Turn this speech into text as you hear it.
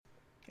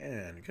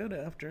And good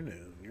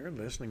afternoon. You're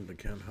listening to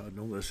Ken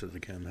Hudnall. This is the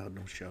Ken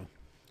Hudnall Show.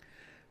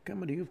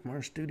 Coming to you from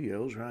our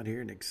studios right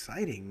here in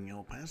exciting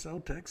El Paso,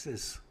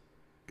 Texas.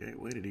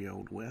 Gateway to the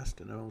Old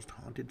West and the most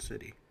haunted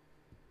city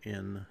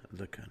in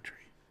the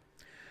country.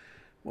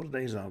 Well,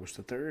 today's August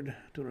the 3rd,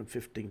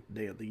 215th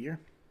day of the year.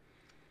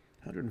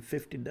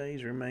 150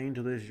 days remain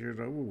till this year's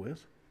over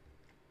with.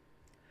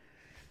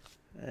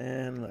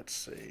 And let's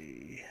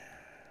see.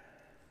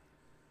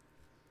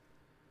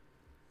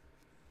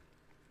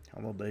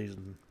 Holidays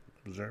and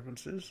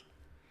observances.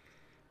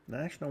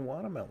 National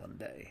Watermelon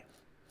Day.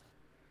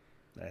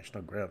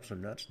 National Grapes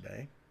and Nuts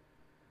Day.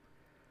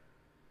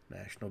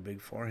 National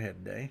Big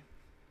Forehead Day.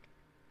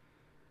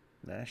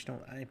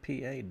 National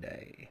IPA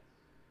Day.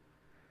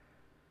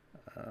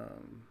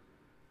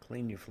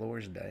 Clean Your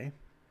Floors Day.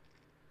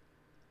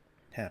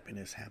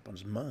 Happiness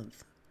Happens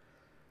Month.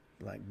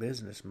 Black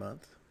Business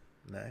Month.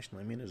 National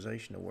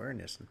Immunization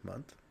Awareness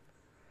Month.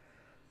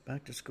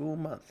 Back to School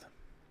Month.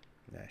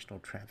 National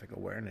Traffic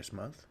Awareness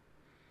Month,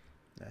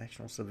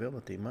 National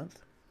Civility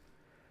Month,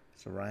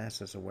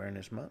 Psoriasis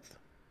Awareness Month,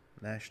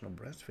 National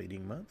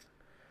Breastfeeding Month,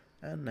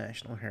 and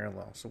National Hair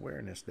Loss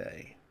Awareness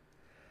Day.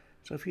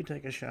 So if you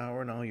take a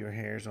shower and all your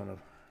hair's on the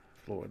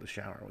floor of the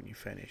shower when you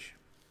finish,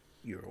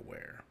 you're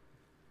aware.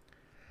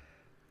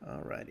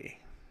 Alrighty.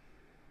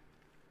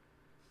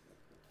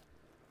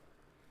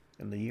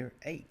 In the year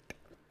 8,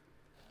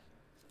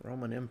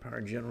 Roman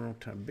Empire General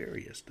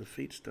Tiberius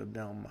defeats the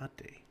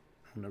Dalmati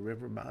on the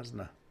river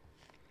Bosna.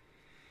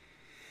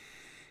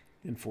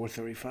 In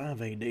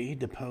 435 AD,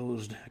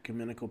 deposed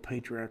ecumenical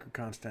patriarch of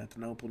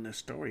Constantinople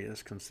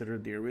Nestorius,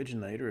 considered the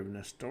originator of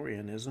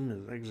Nestorianism,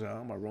 is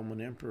exiled by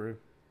Roman Emperor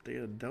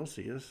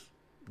Theodosius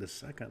II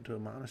to a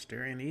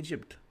monastery in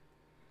Egypt.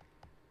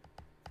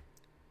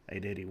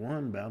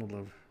 881, Battle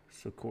of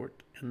Saucourt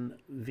in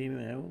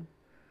Vimeo.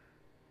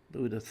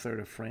 Louis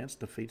III of France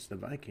defeats the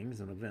Vikings,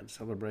 an event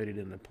celebrated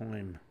in the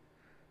poem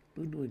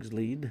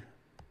Ludwigslied.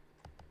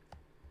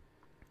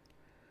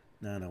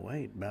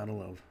 908, Battle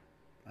of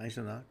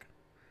Eisenach.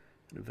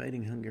 An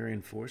invading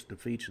Hungarian force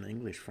defeats an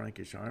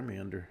English-Frankish army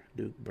under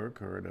Duke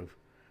Burkhard of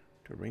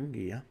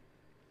Thuringia.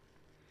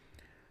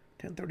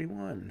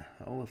 1031,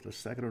 Olaf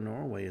II of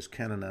Norway is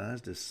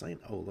canonized as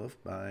Saint Olaf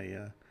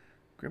by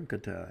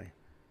Grimketai,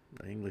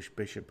 the English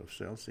Bishop of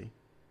Chelsea.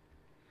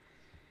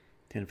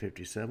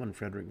 1057,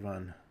 Frederick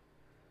von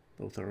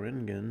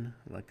Lotharingen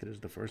elected as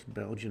the first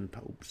Belgian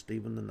Pope,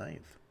 Stephen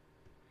IX.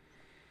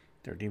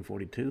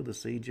 1342, the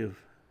siege of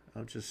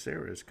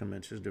Algeciras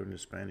commences during the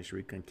Spanish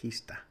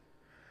Reconquista.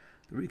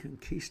 The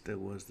Reconquista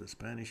was the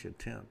Spanish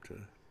attempt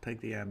to take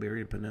the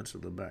Iberian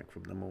Peninsula back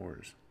from the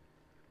Moors.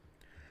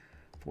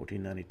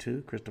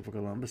 1492, Christopher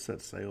Columbus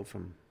set sail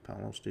from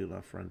Palos de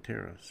la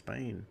Frontera,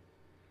 Spain.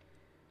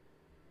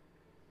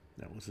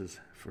 That was his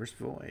first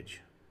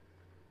voyage.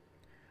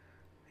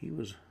 He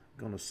was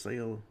going to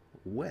sail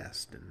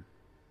west and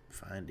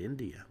find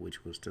India,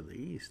 which was to the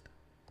east.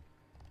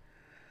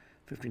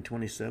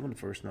 1527, the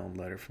first known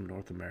letter from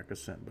North America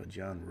sent by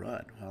John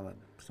Rudd while at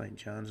St.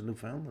 John's,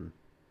 Newfoundland.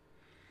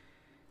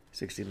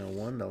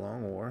 1601, the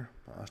Long War.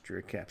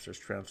 Austria captures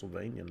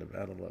Transylvania in the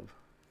Battle of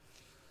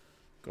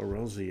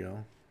Gorizia.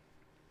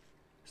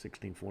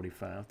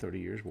 1645, 30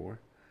 Years'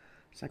 War.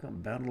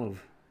 Second Battle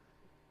of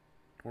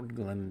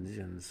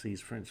Orgeland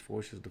sees French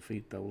forces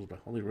defeat those of the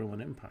Holy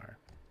Roman Empire.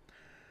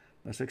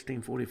 By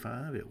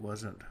 1645, it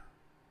wasn't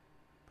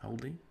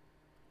holy,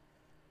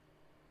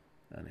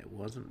 and it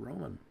wasn't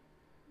Roman,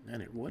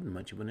 and it wasn't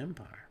much of an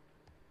empire.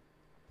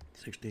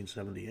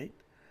 1678,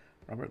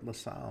 Robert La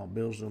Salle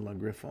builds the La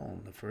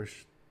Griffon, the first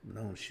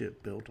known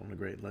ship built on the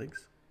Great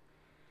Lakes.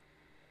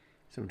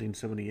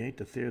 1778,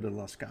 the Theatre de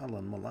la Scala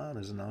in Milan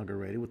is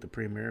inaugurated with the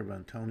premiere of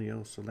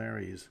Antonio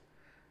Salieri's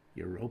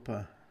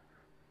Europa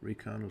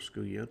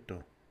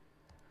Riconosciuto.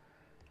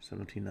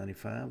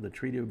 1795, the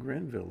Treaty of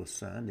Grenville is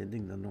signed,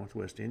 ending the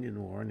Northwest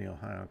Indian War in the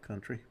Ohio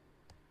country.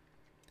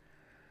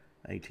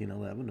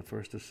 1811, the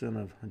first ascent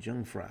of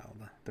Jungfrau,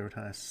 the third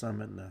highest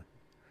summit in the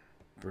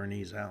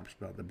Bernese Alps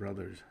by the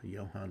brothers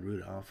Johann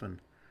Rudolph and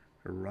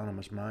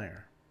Hieronymus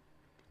Meyer.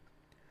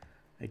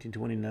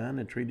 1829,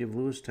 the Treaty of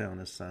Lewistown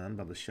is signed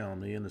by the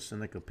Shawnee and the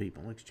Seneca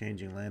people,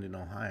 exchanging land in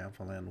Ohio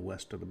for land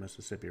west of the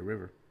Mississippi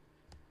River.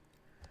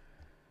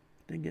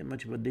 Didn't get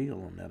much of a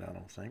deal on that, I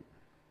don't think.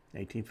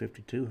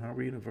 1852,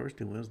 Harvard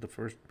University wins the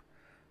first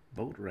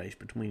boat race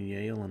between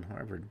Yale and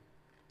Harvard.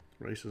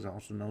 The race is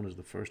also known as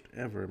the first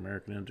ever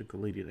American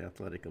intercollegiate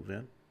athletic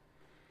event,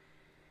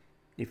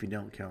 if you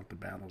don't count the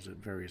battles at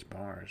various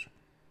bars.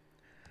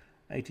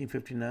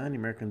 1859, the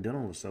American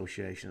Dental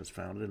Association is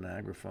founded in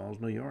Niagara Falls,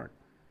 New York.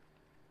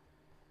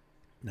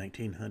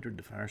 1900,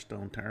 the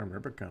Firestone Tire and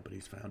Rubber Company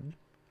is founded.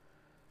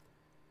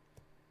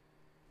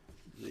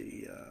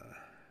 The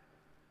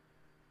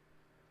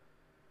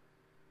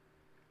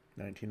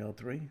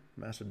 1903,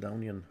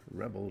 Macedonian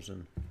rebels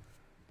in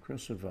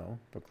Kosovo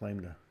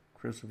proclaimed a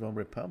Kosovo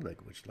Republic,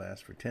 which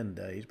lasts for 10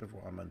 days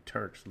before Ottoman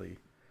Turks lay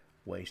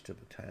waste to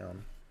the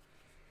town.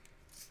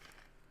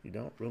 You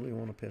don't really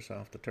want to piss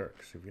off the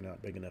Turks if you're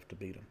not big enough to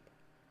beat them.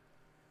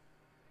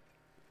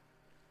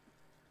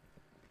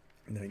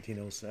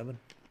 1907,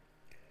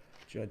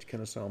 Judge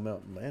Kennesaw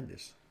Mountain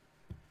Landis,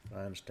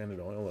 fined Standard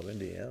Oil of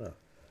Indiana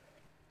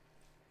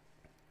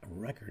a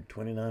record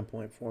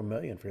 $29.4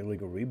 million for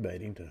illegal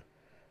rebating to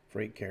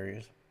freight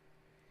carriers.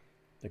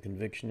 The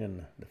conviction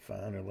and the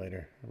fine are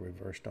later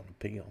reversed on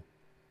appeal.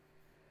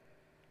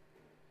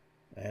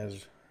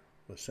 As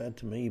was said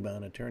to me by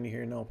an attorney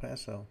here in El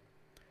Paso,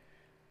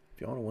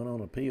 if you want to win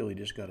on appeal, you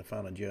just got to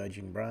find a judge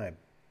you can bribe.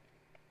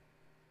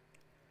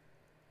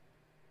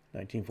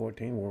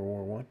 1914, World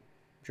War I.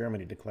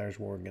 Germany declares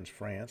war against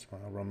France,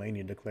 while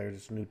Romania declares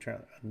its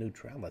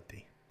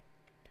neutrality.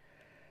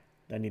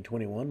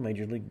 1921,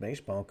 Major League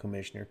Baseball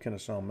Commissioner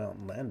Kennesaw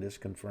Mountain Landis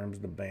confirms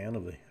the ban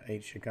of the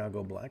 8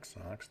 Chicago Black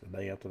Sox the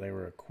day after they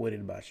were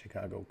acquitted by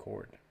Chicago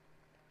court.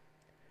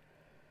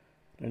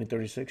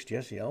 1936,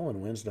 Jesse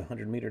Owen wins the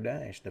 100-meter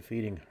dash,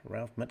 defeating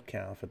Ralph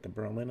Metcalfe at the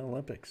Berlin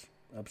Olympics.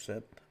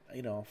 Upset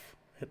Adolf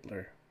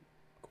Hitler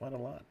quite a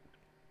lot.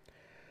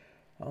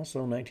 Also,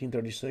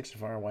 1936, the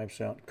fire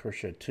wipes out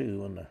Kershaw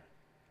II in the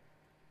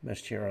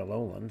Meschera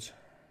lowlands.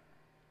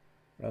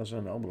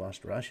 Rosen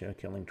Oblast, Russia,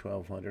 killing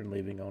 1,200,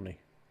 leaving only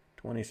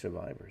 20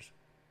 survivors.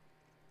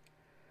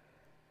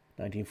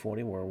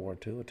 1940, World War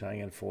II,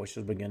 Italian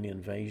forces begin the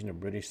invasion of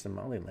British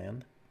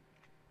Somaliland.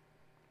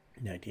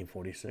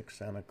 1946,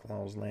 Santa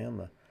Claus Land,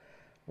 the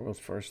world's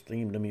first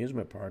themed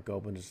amusement park,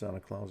 opened in Santa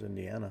Claus,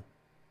 Indiana.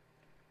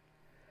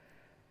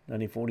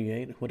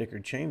 1948, Whittaker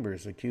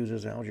Chambers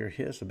accuses Alger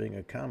Hiss of being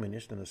a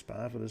communist and a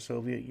spy for the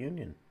Soviet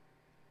Union.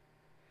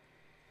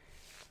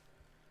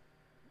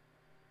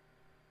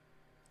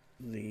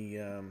 The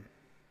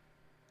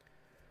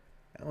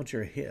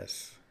Alger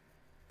Hiss,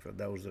 for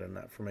those that are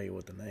not familiar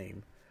with the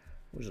name,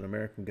 was an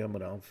American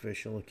government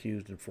official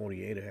accused in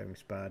 1948 of having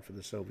spied for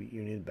the Soviet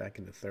Union back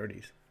in the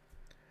 30s.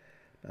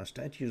 Now,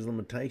 statute of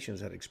limitations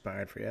had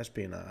expired for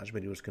espionage,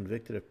 but he was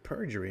convicted of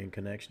perjury in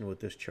connection with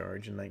this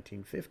charge in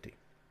 1950.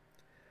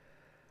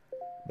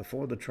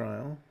 Before the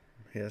trial,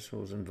 Hiss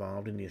was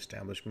involved in the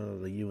establishment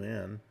of the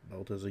UN,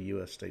 both as a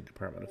U.S. State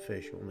Department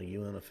official and a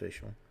UN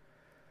official.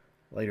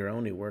 Later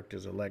on, he worked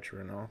as a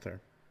lecturer and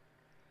author.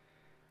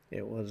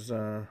 It was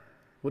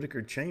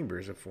Whittaker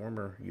Chambers, a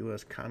former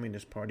U.S.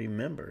 Communist Party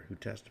member, who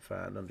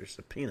testified under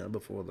subpoena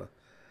before the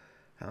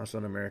House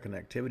Un-American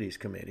Activities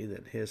Committee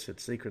that Hiss had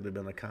secretly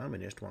been a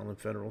communist while in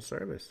federal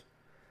service.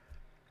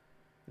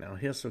 Now,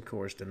 Hiss, of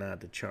course,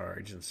 denied the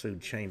charge and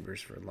sued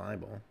Chambers for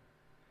libel.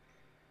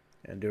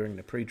 And during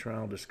the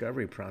pretrial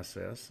discovery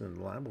process in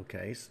the libel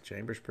case,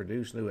 Chambers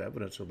produced new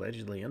evidence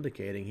allegedly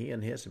indicating he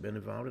and Hiss had been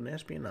involved in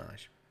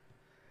espionage.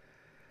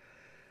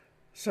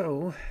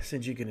 So,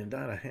 since you can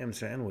indict a ham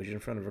sandwich in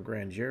front of a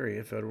grand jury,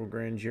 a federal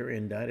grand jury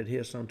indicted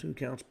Hiss on 2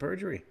 counts of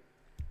perjury.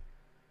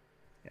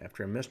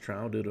 After a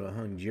mistrial due to a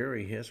hung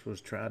jury, Hiss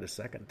was tried a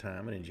second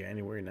time and in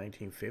January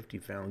 1950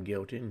 found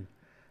guilty and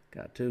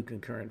got 2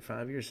 concurrent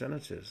 5-year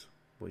sentences,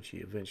 which he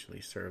eventually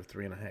served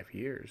 3.5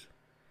 years.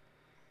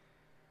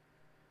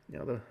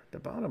 Now, the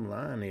bottom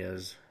line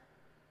is,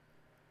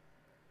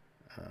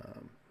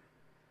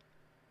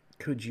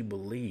 could you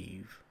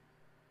believe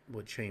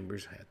what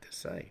Chambers had to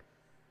say?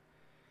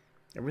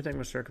 Everything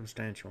was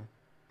circumstantial.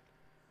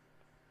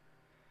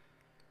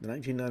 The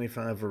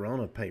 1995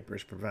 Verona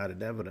papers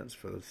provided evidence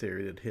for the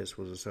theory that Hiss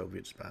was a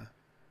Soviet spy.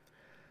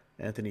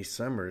 Anthony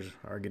Summers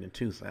argued in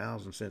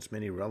 2000, since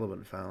many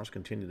relevant files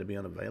continue to be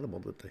unavailable,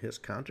 that the Hiss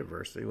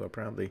controversy will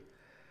probably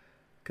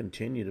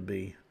continue to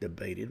be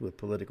debated with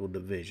political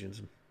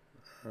divisions,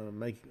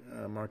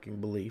 marking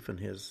belief in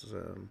his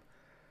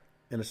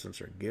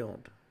innocence or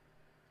guilt.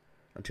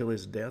 Until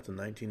his death in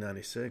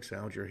 1996,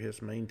 Alger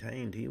Hiss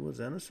maintained he was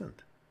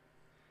innocent.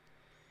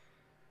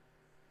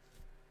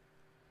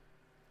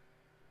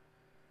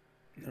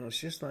 Now,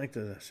 it's just like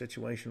the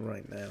situation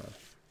right now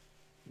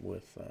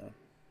with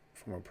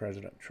former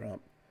President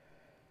Trump.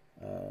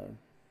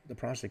 The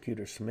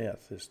prosecutor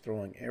Smith is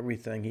throwing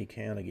everything he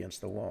can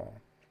against the wall.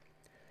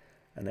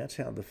 And that's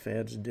how the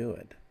feds do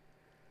it.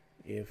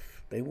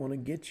 If they want to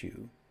get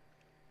you,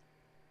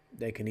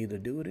 they can either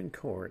do it in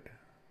court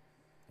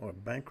or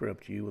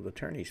bankrupt you with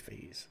attorney's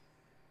fees.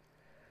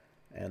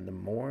 And the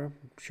more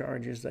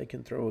charges they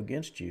can throw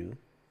against you,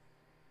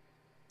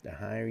 the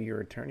higher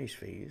your attorney's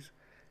fees.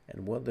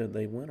 And whether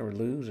they win or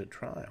lose at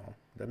trial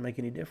doesn't make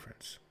any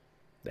difference.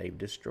 They've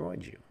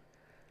destroyed you.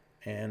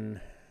 And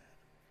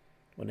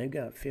when they've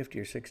got 50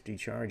 or 60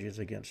 charges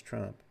against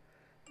Trump,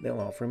 they'll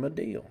offer him a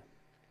deal.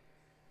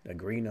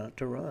 Agree not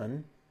to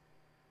run,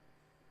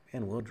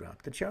 and we'll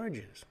drop the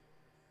charges.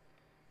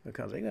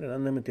 Because they got an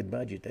unlimited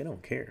budget, they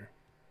don't care.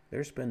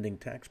 They're spending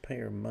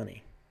taxpayer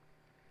money.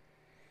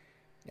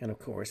 And of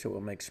course, it will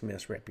make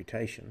Smith's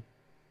reputation.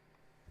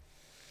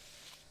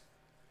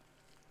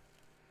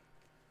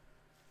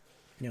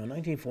 Now, in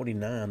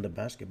 1949, the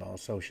Basketball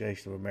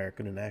Association of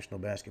America and the National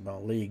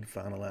Basketball League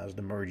finalized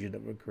a merger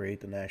that would create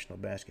the National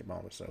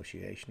Basketball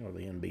Association, or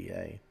the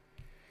NBA.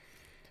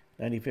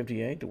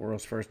 1958, the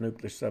world's first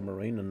nuclear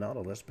submarine, the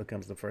Nautilus,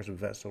 becomes the first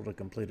vessel to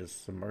complete a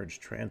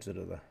submerged transit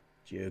of the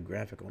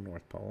geographical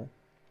North Pole.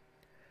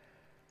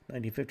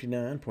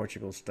 1959,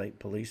 Portugal's state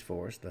police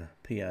force, the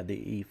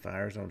PIDE,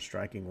 fires on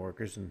striking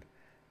workers in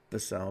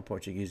Bissau,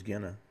 Portuguese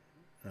Guinea,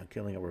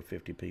 killing over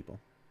 50 people.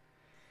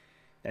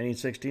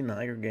 1960,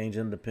 Niger gains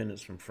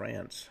independence from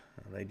France.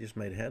 They just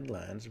made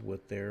headlines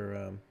with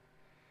their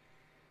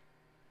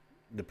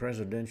the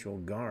presidential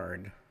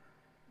guard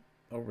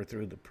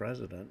overthrew the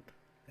president,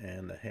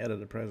 and the head of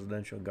the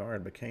presidential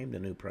guard became the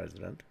new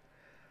president.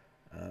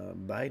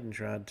 Biden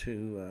tried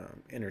to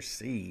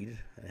intercede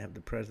and have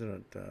the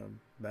president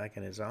back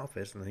in his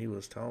office, and he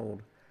was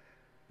told,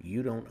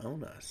 "You don't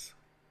own us.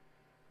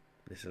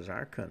 This is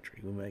our country.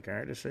 We make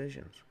our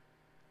decisions."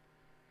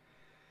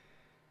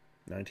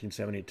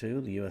 1972,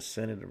 the U.S.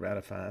 Senate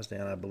ratifies the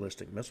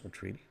Anti-Ballistic Missile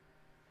Treaty.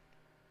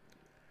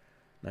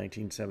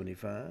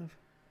 1975,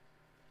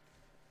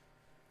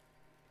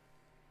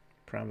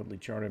 privately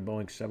chartered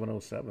Boeing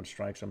 707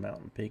 strikes a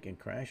mountain peak and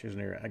crashes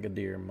near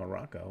Agadir,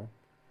 Morocco.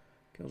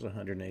 Kills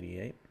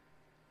 188.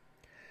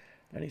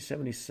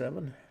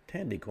 1977,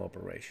 Tandy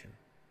Corporation,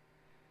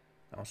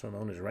 also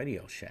known as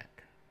Radio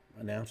Shack,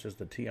 announces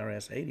the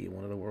TRS-80,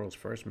 one of the world's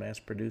first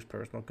mass-produced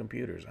personal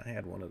computers. I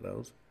had one of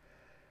those.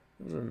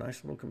 It was a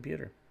nice little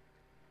computer.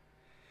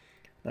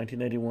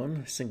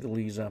 1981,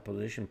 Sinhalese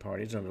opposition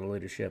parties under the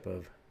leadership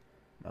of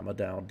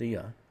Mamadou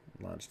Dia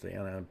launched the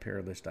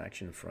Anti-Imperialist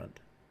Action Front.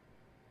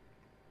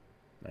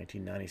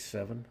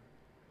 1997,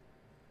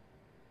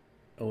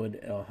 Oued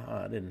El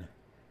Had and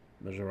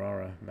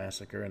Mizrara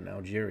massacre in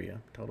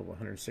Algeria. A total of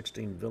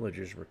 116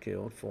 villagers were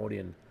killed, 40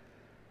 in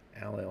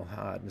Al El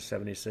Had and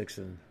 76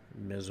 in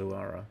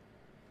Mizrara.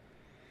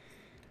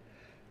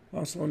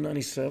 Also in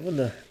 1997,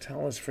 the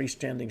tallest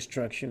freestanding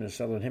structure in the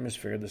Southern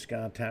Hemisphere, the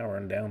Sky Tower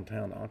in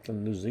downtown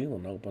Auckland, New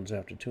Zealand, opens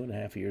after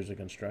 2.5 years of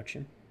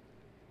construction.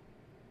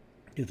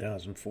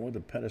 2004, the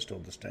pedestal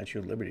of the Statue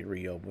of Liberty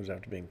reopens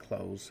after being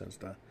closed since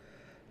the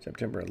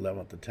September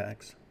 11th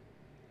attacks.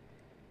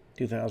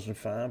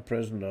 2005,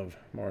 President of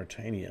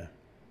Mauritania,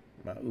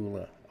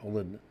 Maoula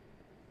Ould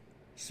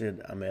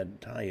Sid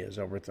Ahmed Taya, is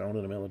overthrown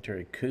in a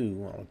military coup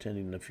while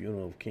attending the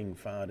funeral of King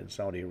Fahd in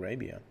Saudi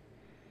Arabia.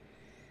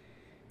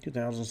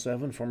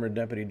 2007, former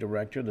deputy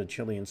director of the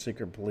Chilean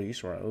secret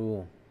police,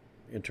 Raul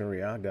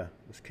Iturriaga,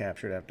 was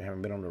captured after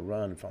having been on the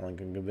run following a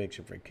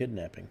conviction for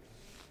kidnapping.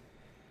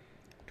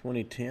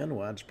 2010,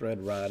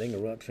 widespread rioting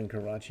erupts in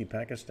Karachi,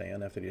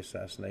 Pakistan after the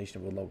assassination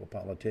of a local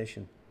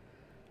politician.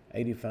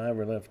 85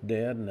 were left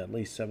dead and at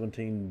least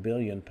 17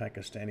 billion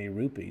Pakistani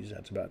rupees,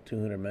 that's about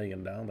 $200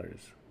 million,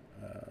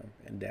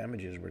 in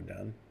damages were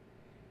done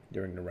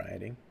during the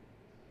rioting.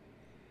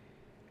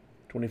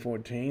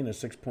 2014, a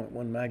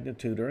 6.1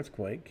 magnitude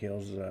earthquake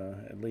kills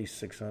at least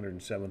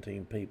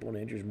 617 people and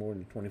injures more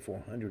than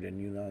 2,400 in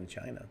Yunnan,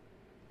 China.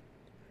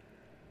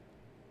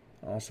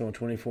 Also in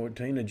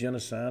 2014, the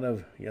genocide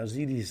of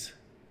Yazidis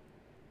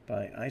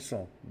by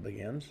ISIL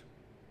begins.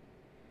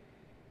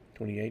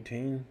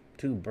 2018,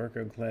 2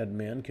 burqa-clad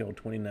men killed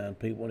 29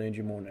 people and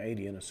injured more than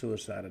 80 in a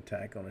suicide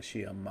attack on a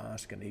Shia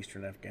mosque in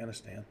eastern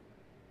Afghanistan.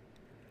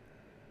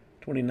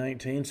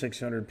 2019,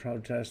 600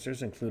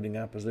 protesters, including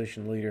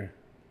opposition leader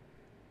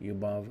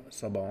Yubov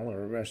Sabal,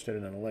 are arrested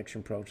in an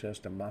election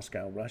protest in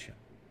Moscow, Russia.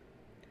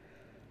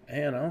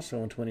 And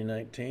also in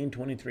 2019,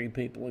 23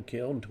 people are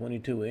killed and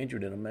 22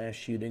 injured in a mass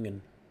shooting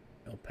in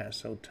El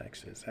Paso,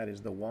 Texas. That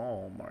is the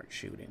Walmart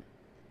shooting.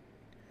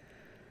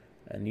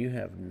 And you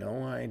have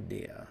no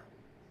idea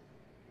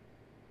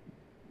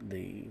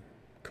the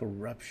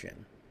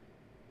corruption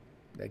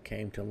that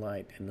came to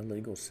light in the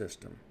legal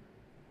system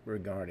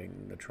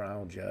regarding the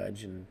trial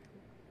judge and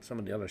some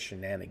of the other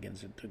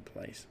shenanigans that took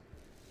place.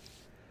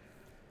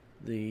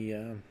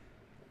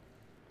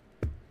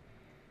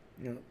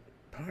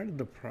 Part of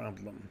the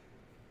problem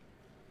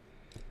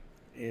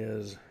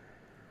is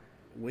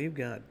we've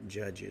got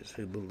judges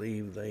who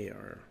believe they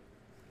are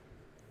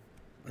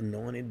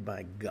anointed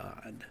by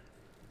God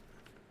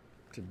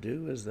to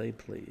do as they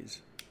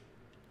please.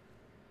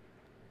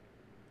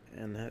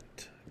 And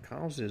that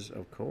causes,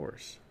 of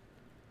course,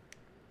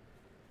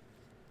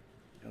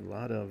 a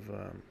lot of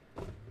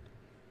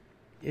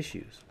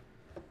issues.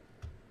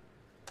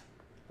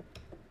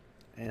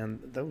 And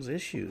those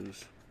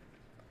issues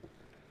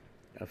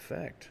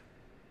affect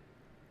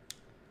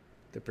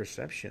the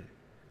perception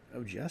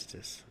of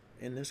justice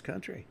in this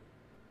country.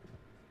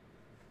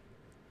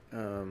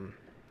 In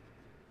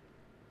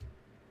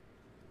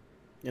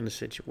the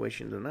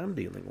situation that I'm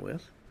dealing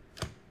with,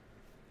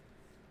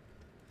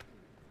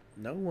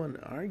 no one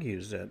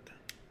argues that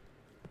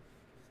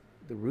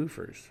the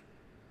roofers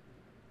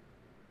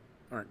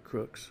aren't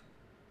crooks.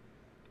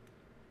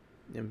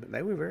 And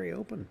they were very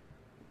open.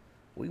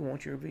 We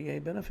want your VA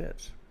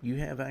benefits. You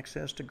have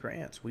access to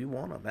grants. We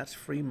want them. That's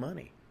free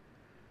money.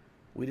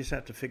 We just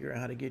have to figure out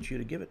how to get you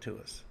to give it to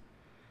us.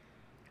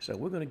 So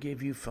we're going to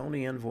give you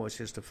phony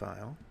invoices to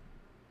file,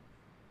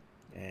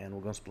 and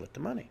we're going to split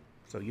the money.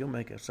 So you'll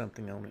make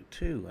something on it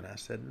too. And I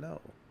said no.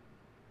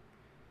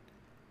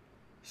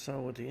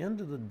 So at the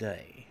end of the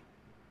day,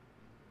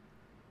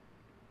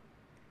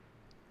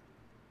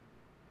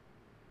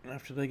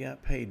 after they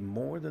got paid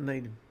more than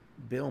they'd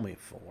bill me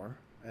for,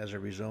 as a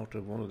result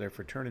of one of their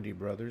fraternity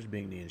brothers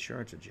being the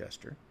insurance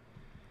adjuster.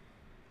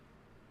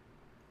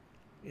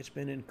 It's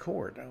been in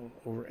court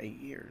over 8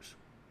 years.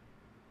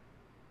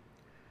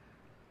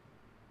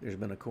 There's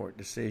been a court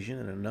decision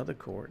in another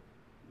court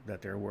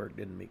that their work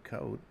didn't meet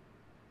code.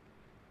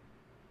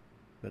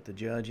 But the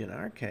judge in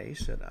our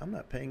case said, I'm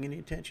not paying any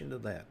attention to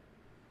that.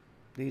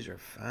 These are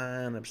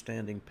fine,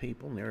 upstanding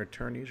people, and their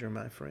attorneys are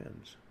my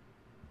friends.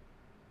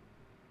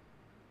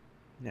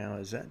 Now,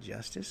 is that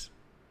justice?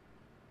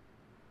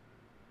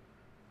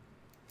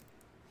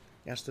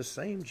 That's the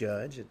same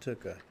judge that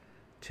took a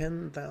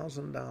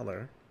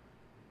 $10,000,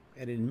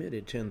 an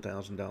admitted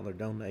 $10,000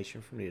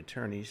 donation from the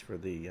attorneys for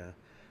the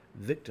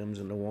victims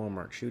in the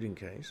Walmart shooting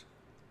case.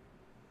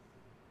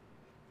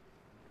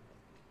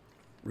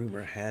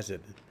 Rumor has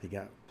it he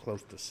got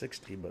close to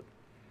 60, but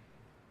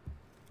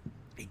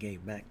he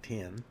gave back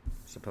 10,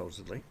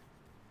 supposedly.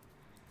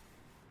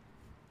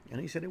 And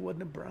he said it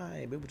wasn't a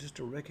bribe. It was just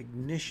a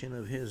recognition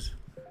of his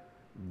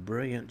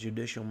brilliant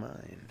judicial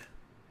mind.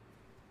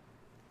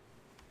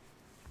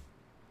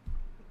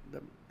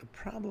 The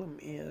problem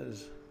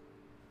is,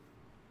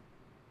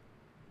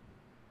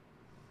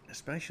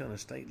 especially in a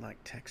state like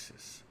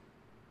Texas,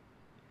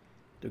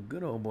 the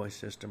good old boy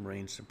system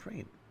reigns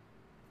supreme.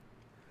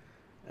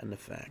 And the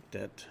fact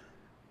that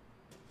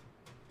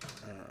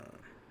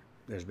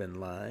there's been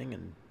lying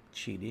and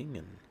cheating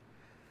and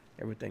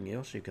everything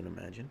else you can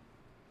imagine.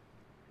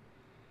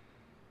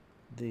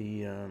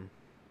 And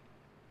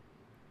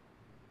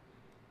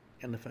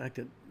the fact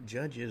that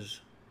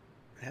judges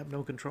have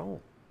no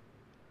control.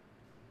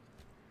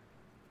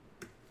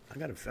 I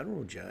got a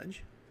federal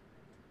judge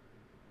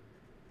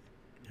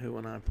who,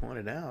 when I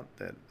pointed out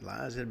that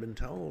lies had been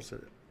told,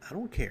 said, I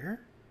don't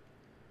care.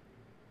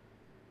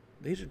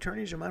 These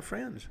attorneys are my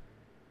friends.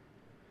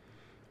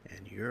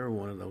 And you're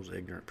one of those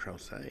ignorant pro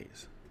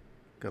se's.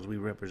 Because we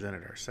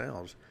represented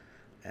ourselves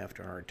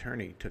after our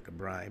attorney took a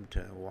bribe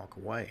to walk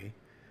away.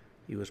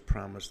 He was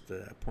promised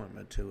the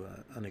appointment to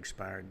an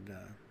unexpired...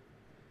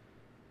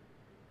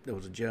 there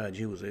was a judge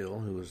who was ill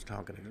who was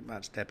talking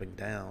about stepping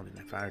down, and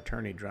if our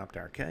attorney dropped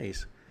our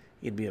case,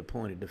 he'd be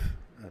appointed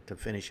to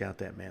finish out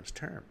that man's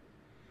term.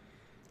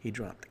 He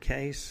dropped the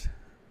case.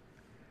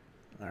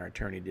 Our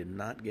attorney did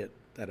not get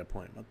that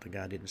appointment. The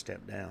guy didn't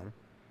step down.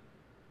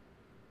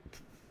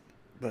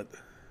 But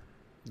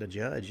the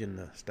judge in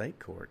the state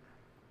court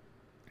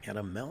had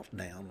a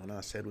meltdown when I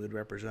said we'd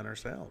represent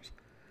ourselves.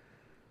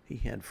 He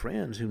had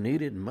friends who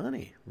needed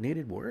money,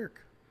 needed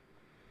work.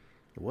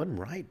 It wasn't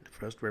right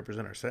for us to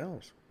represent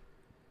ourselves.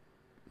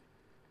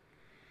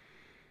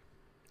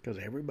 Because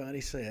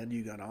everybody said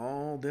you got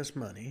all this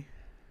money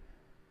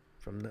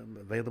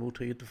available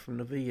to you from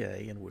the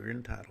VA, and we're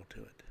entitled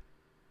to it.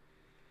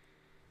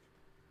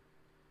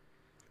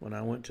 When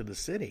I went to the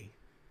city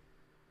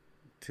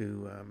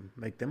to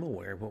make them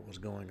aware of what was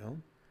going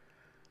on,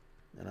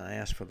 and I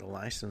asked for the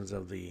license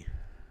of the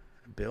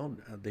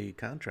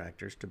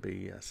contractors to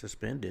be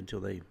suspended till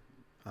they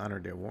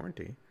honored their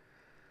warranty,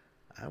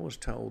 I was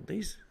told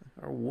these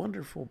are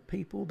wonderful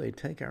people. They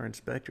take our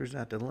inspectors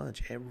out to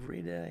lunch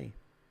every day.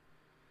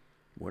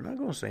 We're not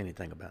going to say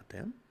anything about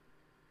them.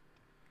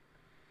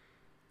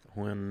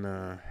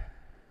 When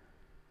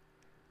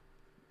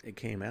it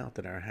came out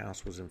that our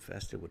house was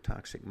infested with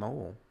toxic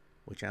mold,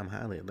 which I'm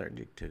highly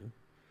allergic to,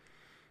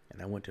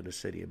 and I went to the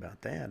city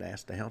about that,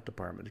 asked the health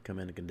department to come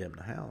in and condemn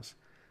the house,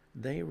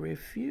 they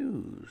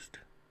refused.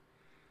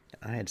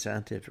 I had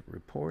scientific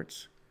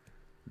reports.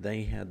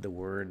 They had the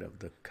word of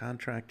the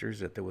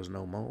contractors that there was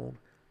no mold.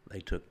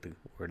 They took the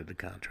word of the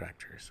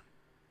contractors.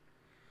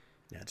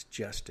 That's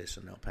justice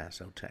in El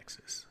Paso,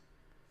 Texas.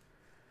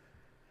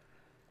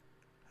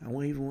 I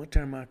even went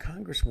to my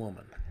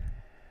congresswoman.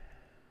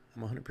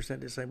 I'm a 100%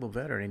 disabled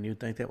veteran, and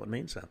you'd think that would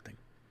mean something.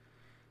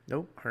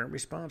 Nope, her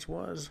response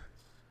was,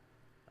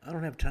 I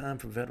don't have time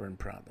for veteran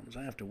problems.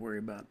 I have to worry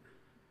about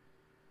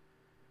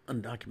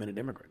undocumented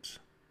immigrants.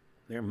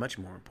 They're much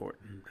more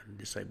important than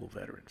disabled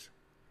veterans.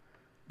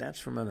 That's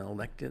from an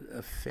elected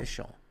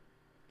official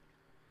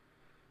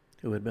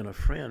who had been a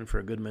friend for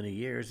a good many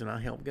years, and I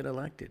helped get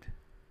elected.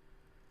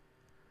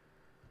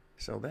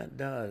 So that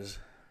does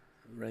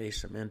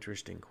raise some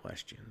interesting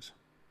questions.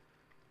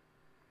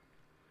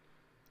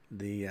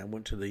 I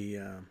went to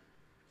the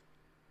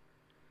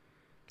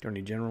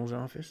Attorney General's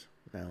office.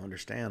 Now,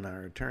 understand,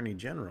 our Attorney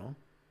General,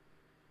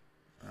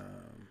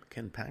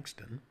 Ken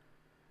Paxton,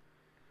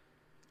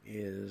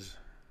 is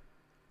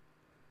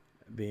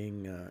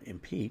being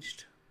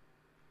impeached,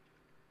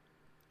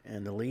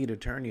 and the lead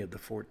attorney of the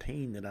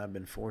 14 that I've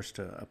been forced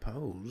to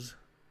oppose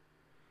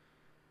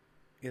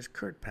is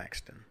Kurt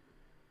Paxton.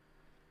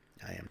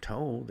 I am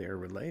told they're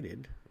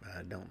related.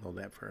 I don't know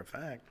that for a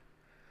fact.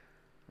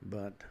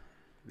 But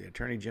the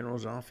Attorney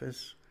General's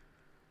office,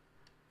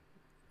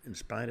 in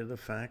spite of the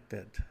fact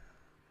that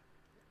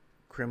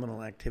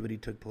criminal activity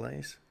took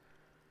place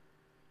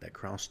that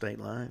crossed state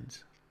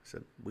lines,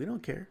 said, we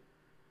don't care.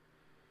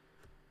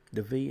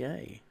 The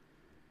VA,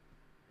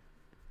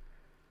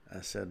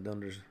 I said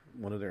under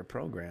one of their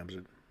programs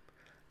that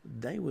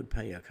they would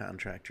pay a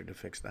contractor to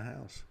fix the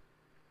house.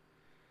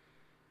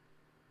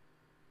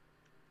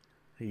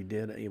 he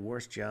did a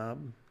worse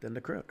job than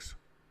the crooks.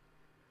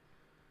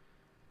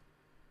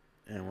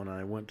 And when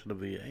I went to the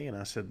VA and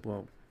I said,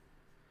 well,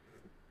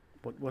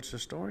 what's the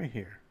story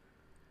here?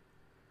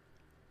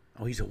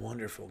 Oh, he's a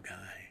wonderful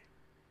guy.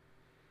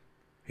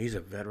 He's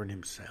a veteran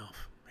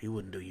himself. He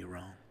wouldn't do you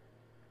wrong.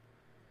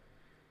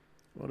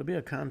 Well, to be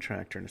a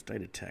contractor in the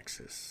state of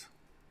Texas,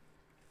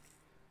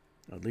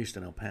 at least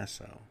in El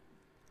Paso,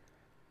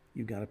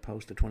 you got to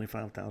post a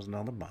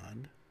 $25,000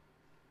 bond.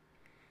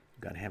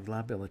 You got to have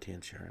liability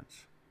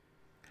insurance,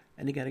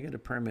 and you got to get a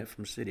permit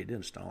from the city to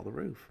install the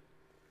roof.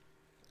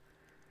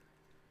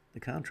 The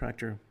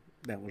contractor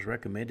that was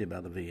recommended by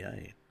the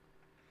VA,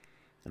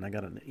 and I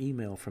got an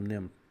email from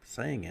them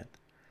saying it,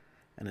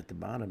 and at the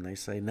bottom they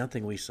say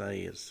nothing we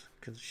say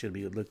should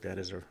be looked at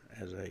as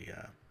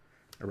a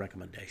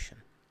recommendation.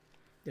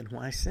 Then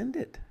why send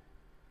it?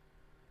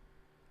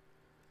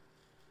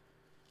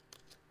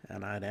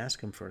 And I'd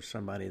ask them for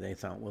somebody they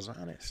thought was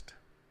honest.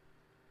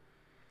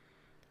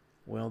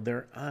 Well,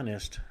 their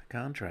honest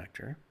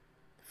contractor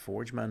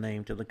forged my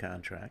name to the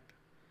contract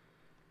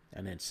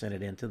and then sent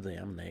it in to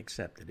them, and they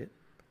accepted it,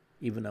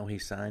 even though he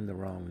signed the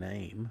wrong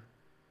name.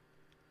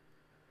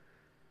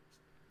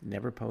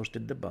 Never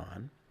posted the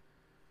bond,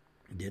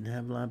 didn't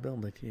have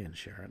liability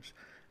insurance,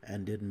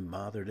 and didn't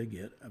bother to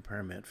get a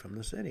permit from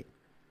the city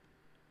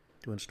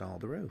to install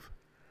the roof.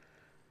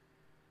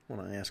 When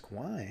I asked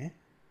why,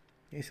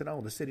 he said,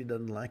 the city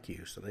doesn't like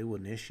you, so they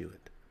wouldn't issue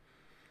it.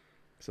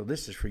 So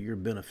this is for your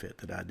benefit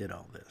that I did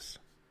all this.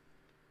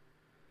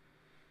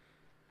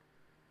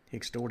 He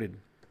extorted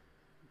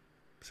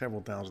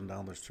several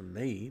 $1,000s from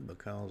me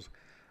because,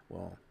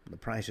 the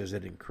prices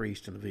had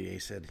increased and the VA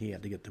said he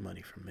had to get the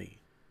money from me.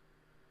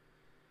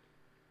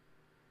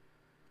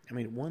 I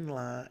mean, one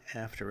lie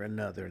after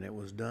another, and it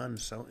was done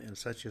in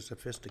such a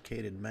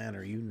sophisticated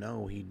manner,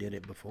 he did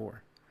it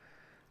before.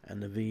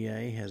 And the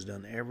VA has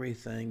done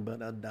everything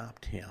but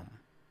adopt him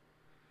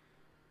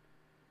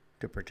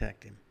to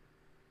protect him.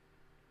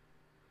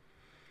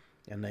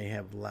 And they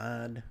have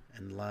lied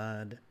and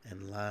lied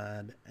and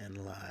lied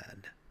and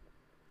lied.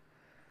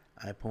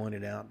 I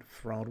pointed out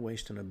fraud,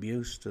 waste, and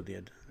abuse to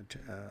the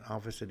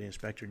Office of the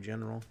Inspector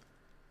General,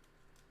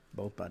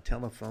 both by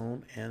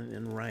telephone and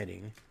in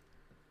writing,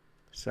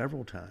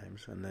 several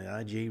times, and the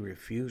IG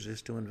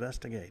refuses to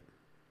investigate.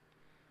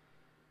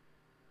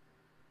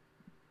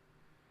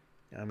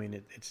 I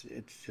mean, it's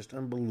just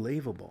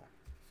unbelievable,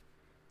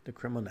 the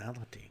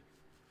criminality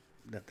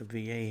that the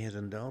VA has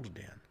indulged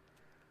in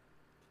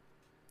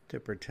to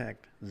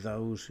protect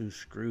those who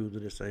screw the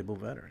disabled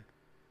veteran.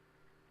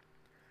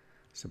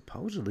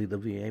 Supposedly, the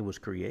VA was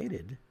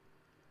created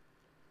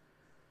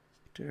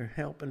to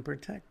help and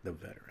protect the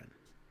veteran.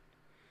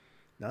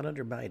 Not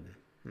under Biden.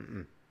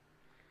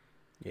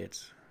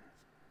 It's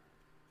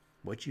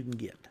what you can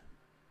get.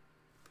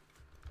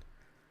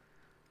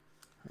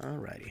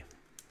 Alrighty.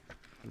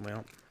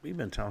 Well, we've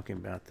been talking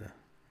about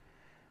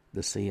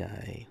the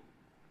CIA.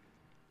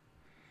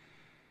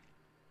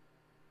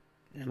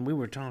 And we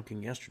were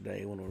talking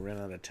yesterday when we ran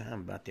out of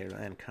time about the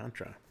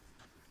Iran-Contra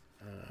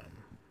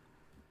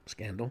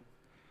scandal.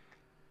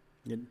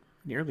 It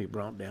nearly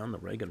brought down the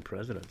Reagan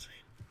presidency.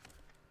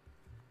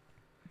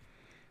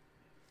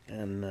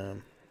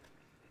 And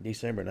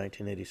December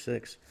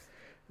 1986,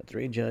 a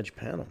three-judge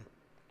panel,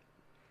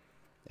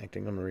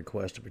 acting on the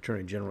request of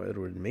Attorney General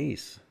Edward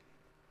Meese,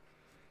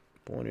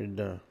 appointed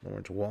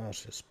Lawrence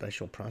Walsh as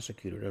special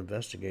prosecutor to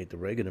investigate the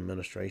Reagan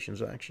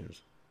administration's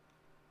actions.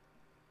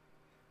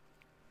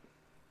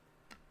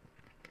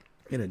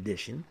 In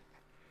addition,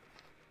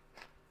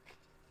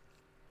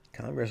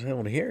 Congress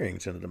held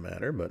hearings into the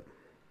matter, but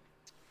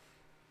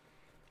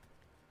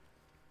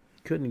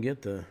couldn't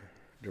get the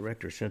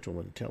Director of Central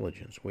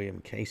Intelligence, William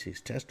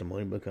Casey's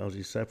testimony because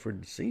he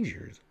suffered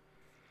seizures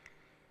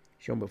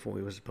shown before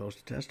he was supposed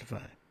to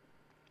testify.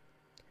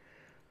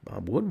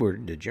 Bob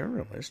Woodward, the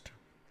journalist,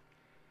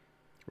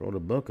 wrote a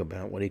book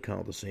about what he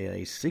called the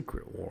CIA's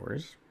secret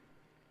wars.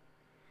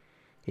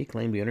 He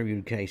claimed he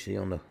interviewed Casey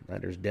on the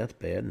latter's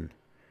deathbed and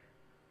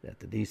that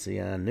the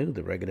DCI knew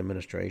the Reagan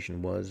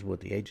administration was,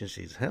 with the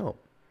agency's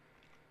help,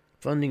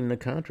 funding the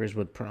Contras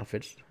with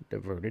profits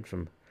diverted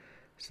from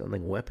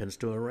selling weapons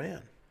to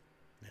Iran.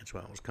 That's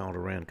why it was called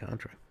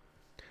Iran-Contra.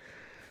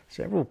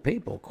 Several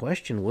people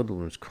questioned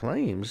Woodward's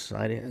claims,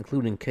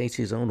 including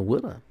Casey's own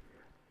widow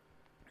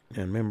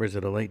and members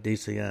of the late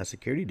DCI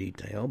security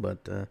detail,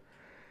 but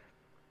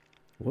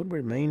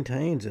Woodward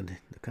maintains that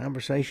the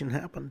conversation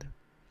happened.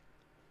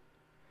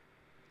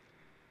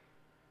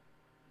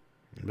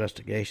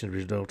 Investigations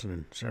resulted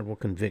in several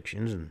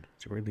convictions and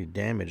severely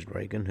damaged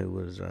Reagan, who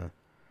was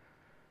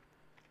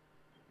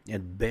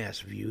at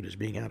best viewed as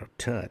being out of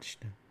touch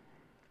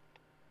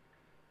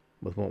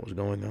with what was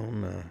going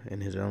on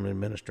in his own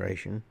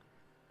administration,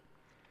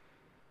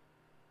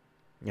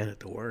 and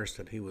at the worst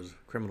that he was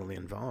criminally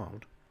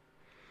involved.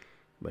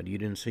 But you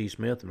didn't see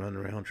Smith running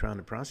around trying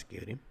to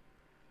prosecute him.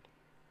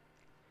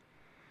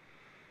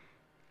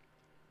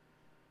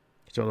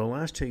 So the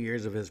last 2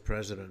 years of his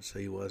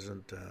presidency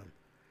wasn't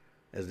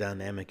as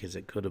dynamic as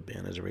it could have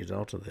been as a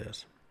result of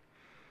this.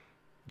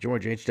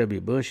 George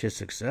H.W. Bush, his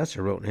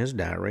successor, wrote in his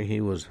diary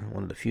he was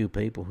one of the few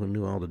people who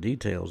knew all the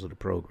details of the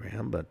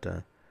program,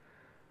 but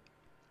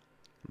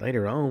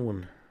later on,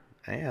 when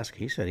asked,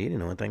 he said he didn't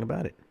know anything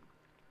about it.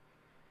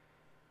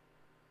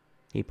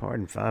 He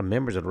pardoned 5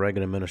 members of the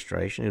Reagan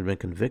administration who had been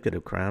convicted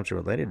of crimes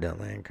related to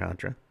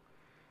Iran-Contra,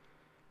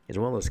 as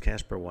well as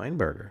Caspar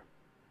Weinberger,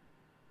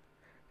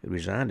 who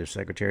resigned as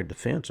Secretary of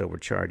Defense over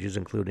charges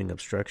including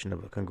obstruction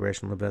of a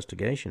congressional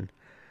investigation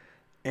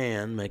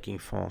and making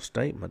false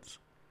statements.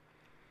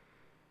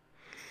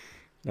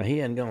 Now, he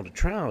hadn't gone to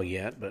trial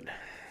yet, but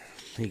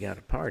he got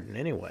a pardon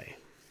anyway.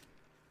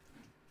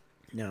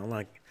 Now,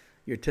 like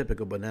your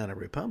typical banana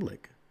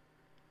republic,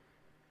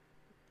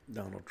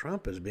 Donald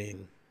Trump is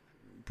being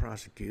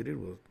prosecuted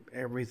with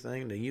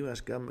everything the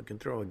U.S. government can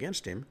throw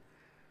against him,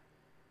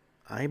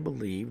 I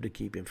believe, to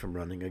keep him from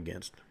running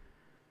against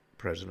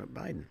President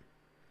Biden.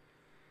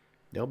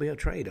 There'll be a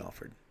trade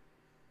offered,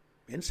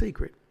 in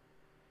secret,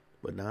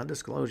 with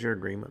non-disclosure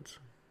agreements,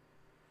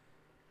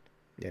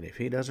 that if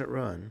he doesn't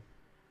run,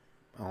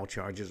 all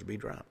charges will be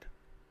dropped.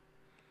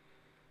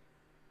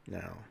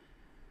 Now,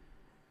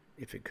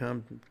 if it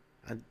comes,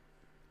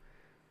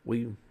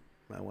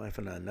 my wife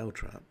and I know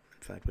Trump.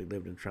 In fact, we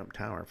lived in Trump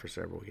Tower for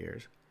several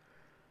years.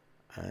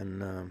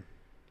 And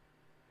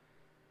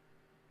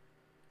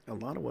a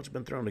lot of what's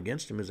been thrown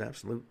against him is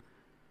absolute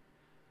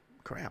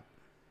crap.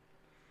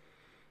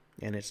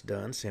 And it's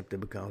done simply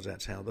because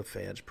that's how the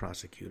feds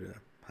prosecute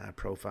a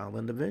high-profile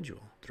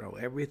individual. Throw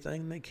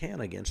everything they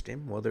can against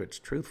him, whether it's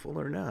truthful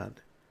or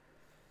not.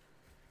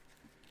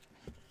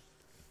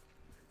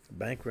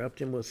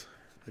 Bankrupt him with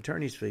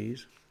attorney's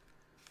fees,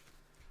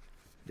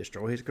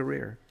 destroy his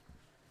career,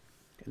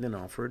 and then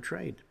offer a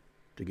trade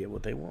to get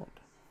what they want.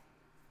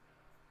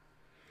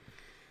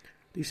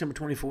 December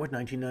 24th,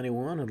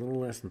 1991, a little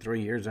less than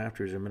 3 years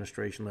after his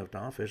administration left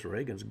office,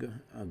 Reagan's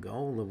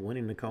goal of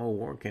winning the Cold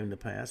War came to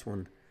pass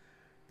when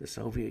the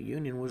Soviet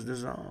Union was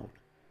dissolved.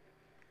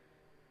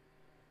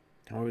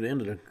 However, the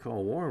end of the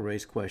Cold War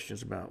raised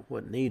questions about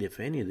what need, if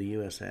any, the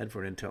U.S. had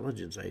for an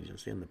intelligence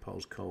agency in the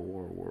post-Cold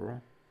War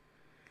world.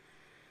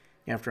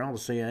 After all, the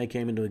CIA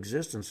came into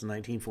existence in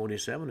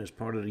 1947 as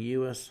part of the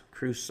U.S.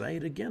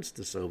 crusade against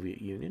the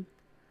Soviet Union,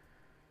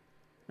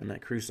 and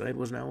that crusade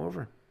was now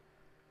over.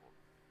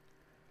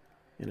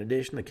 In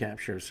addition, the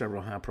capture of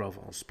several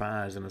high-profile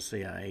spies in the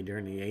CIA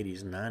during the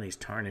 80s and 90s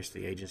tarnished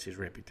the agency's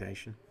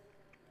reputation.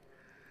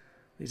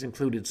 These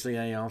included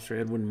CIA officer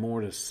Edwin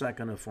Moore II,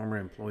 a former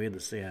employee of the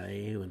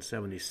CIA, who in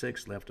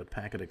 1976 left a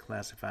packet of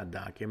classified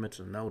documents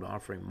and a note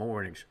offering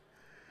Moore in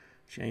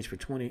exchange for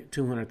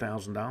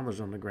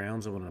 $200,000 on the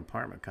grounds of an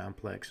apartment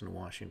complex in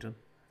Washington,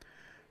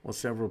 while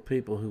several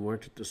people who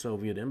worked at the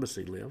Soviet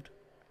embassy lived.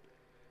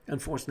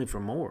 Unfortunately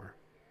for Moore,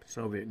 the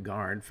Soviet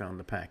Guard found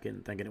the packet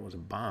and, thinking it was a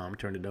bomb,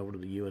 turned it over to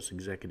the U.S.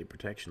 Executive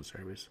Protection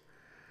Service.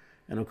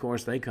 And, of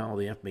course, they called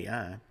the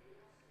FBI.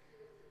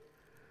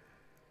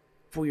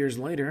 4 years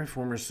later,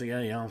 former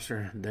CIA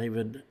officer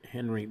David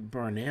Henry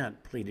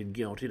Barnett pleaded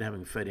guilty to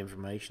having fed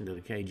information to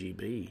the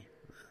KGB,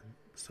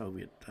 the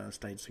Soviet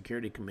State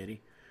Security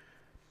Committee,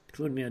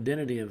 including the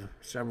identity of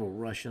several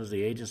Russians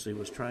the agency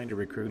was trying to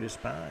recruit as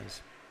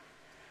spies.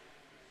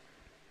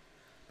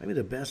 Maybe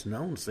the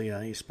best-known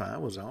CIA spy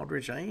was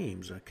Aldrich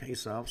Ames, a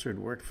case officer who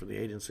had worked for the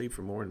agency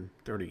for more than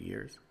 30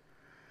 years.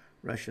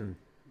 Russian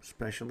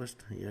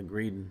specialist, he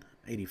agreed in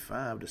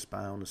 1985 to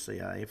spy on the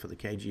CIA for the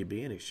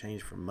KGB in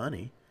exchange for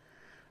money.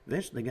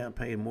 Eventually got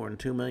paid more than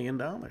 $2 million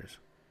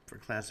for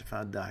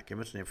classified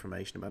documents and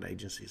information about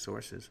agency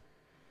sources.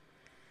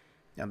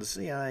 Now, the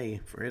CIA,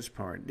 for its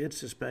part, did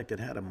suspect it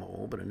had a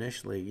mole, but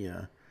initially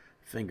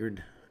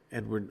fingered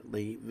Edward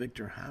Lee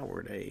Victor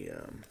Howard, a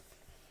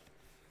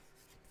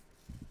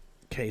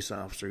case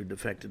officer who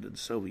defected to the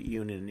Soviet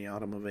Union in the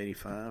autumn of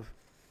 1985.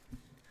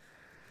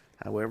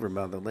 However,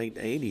 by the late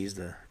 1980s,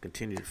 the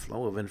continued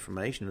flow of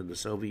information to the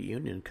Soviet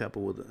Union,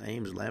 coupled with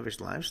Ames' lavish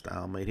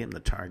lifestyle, made him the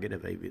target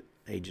of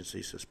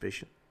agency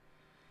suspicion.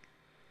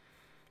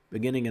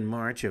 Beginning in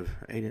March of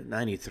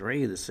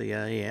 1993, the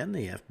CIA and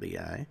the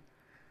FBI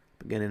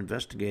began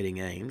investigating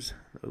Ames,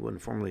 though he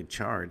wasn't formally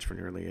charged for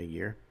nearly a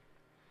year.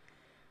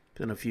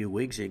 Within a few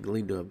weeks, he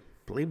agreed to a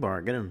plea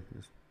bargain and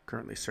is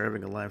currently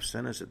serving a life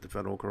sentence at the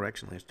Federal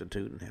Correctional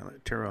Institute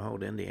in Terre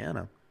Haute,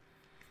 Indiana.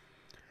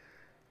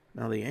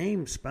 Now, the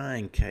Ames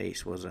spying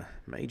case was a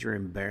major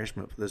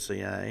embarrassment for the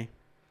CIA.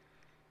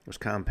 It was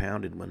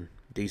compounded when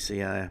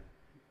DCI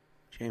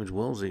James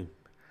Woolsey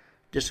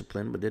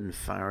disciplined but didn't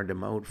fire or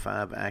demote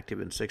 5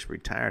 active and 6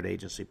 retired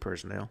agency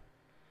personnel.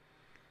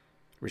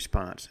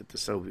 Response at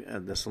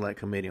the Select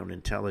Committee on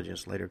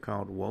Intelligence, later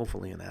called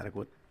woefully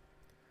inadequate.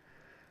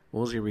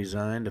 Woolsey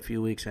resigned a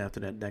few weeks after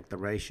that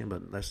declaration,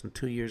 but less than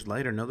 2 years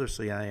later, another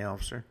CIA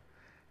officer,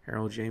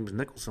 Harold James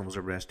Nicholson, was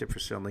arrested for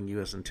selling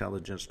U.S.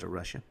 intelligence to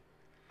Russia.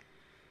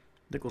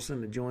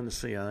 Nicholson had joined the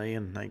CIA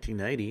in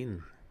 1980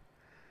 and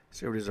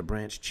served as a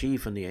branch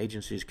chief in the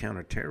agency's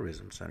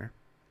counterterrorism center.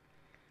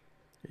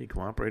 He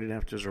cooperated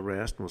after his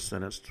arrest and was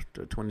sentenced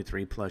to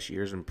 23-plus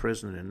years in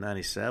prison in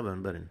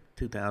 1997, but in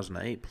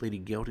 2008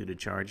 pleaded guilty to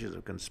charges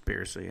of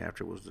conspiracy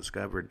after it was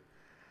discovered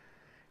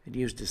had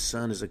used his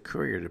son as a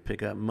courier to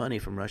pick up money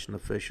from Russian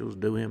officials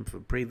due him for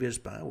previous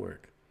spy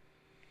work.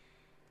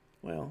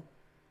 Well,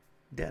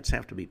 debts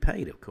have to be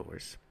paid, of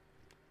course.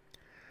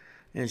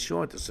 In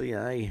short, the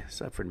CIA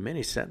suffered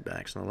many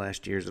setbacks in the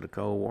last years of the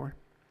Cold War,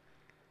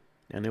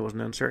 and there was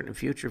an uncertain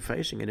future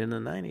facing it in the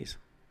 90s.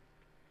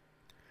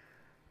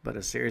 But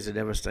a series of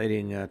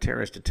devastating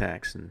terrorist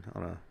attacks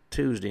on a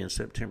Tuesday in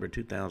September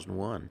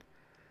 2001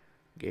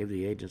 gave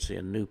the agency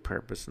a new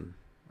purpose and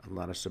a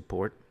lot of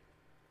support.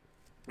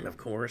 And of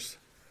course,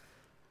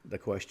 the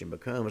question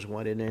becomes,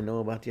 why didn't they know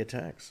about the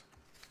attacks?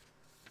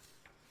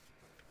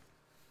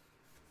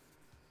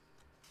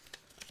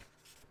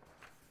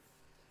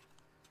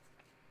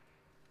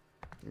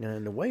 Now,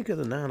 in the wake of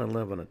the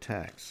 9/11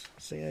 attacks,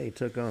 CIA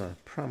took on a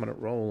prominent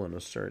role in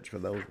the search for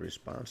those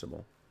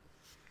responsible.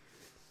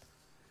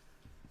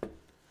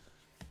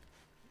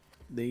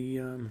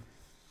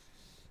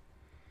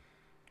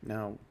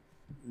 Now,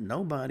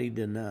 nobody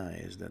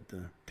denies that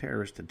the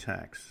terrorist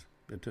attacks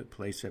that took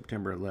place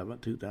September 11,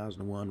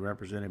 2001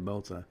 represented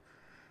both a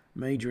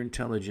major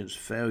intelligence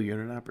failure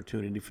and an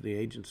opportunity for the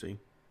agency.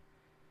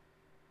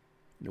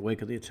 In the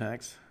wake of the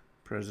attacks,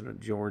 President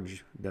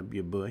George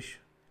W. Bush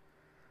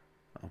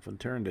often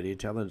turned to the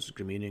intelligence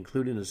community,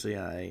 including the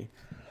CIA,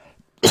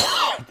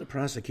 to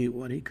prosecute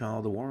what he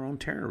called the war on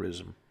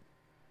terrorism,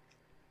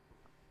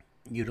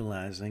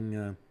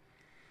 utilizing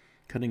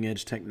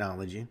cutting-edge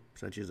technology,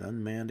 such as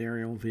unmanned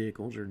aerial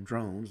vehicles or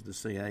drones. The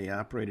CIA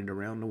operated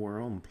around the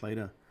world and played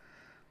a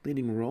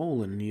leading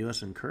role in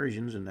U.S.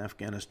 incursions in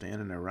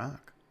Afghanistan and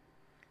Iraq,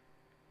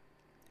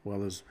 as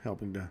well as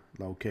helping to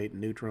locate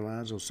and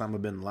neutralize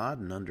Osama bin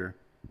Laden under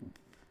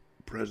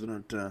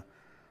President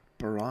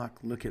Barack,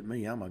 look at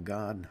me, I'm a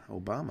god,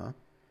 Obama.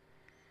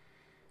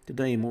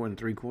 Today, more than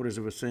 3/4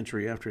 of a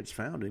century after its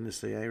founding, the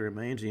CIA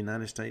remains the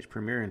United States'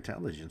 premier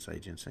intelligence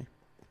agency.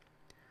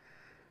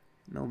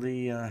 You know,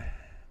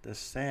 the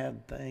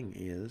sad thing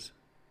is,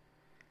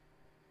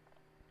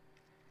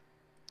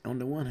 on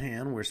the one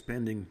hand, we're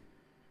spending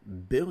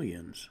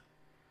billions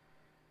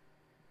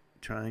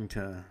trying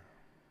to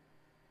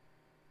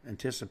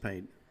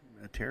anticipate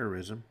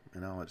terrorism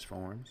in all its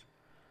forms,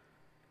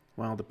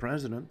 while the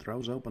president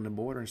throws open the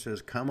border and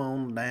says, come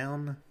on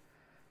down.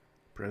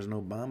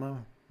 President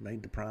Obama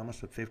made the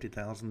promise of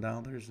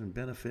 $50,000 in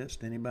benefits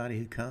to anybody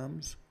who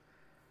comes.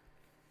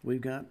 We've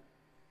got,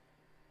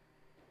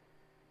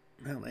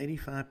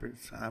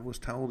 85%. I was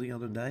told the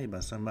other day by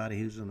somebody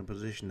who's in a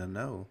position to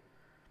know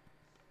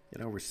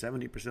that over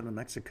 70% of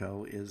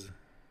Mexico is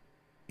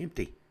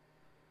empty.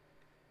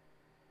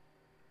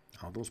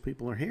 All those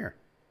people are here.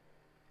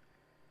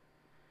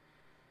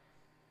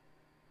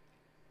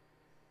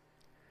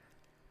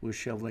 We're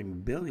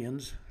shoveling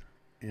billions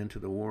into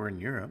the war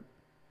in Europe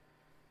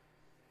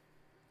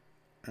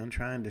and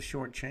trying to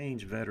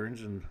shortchange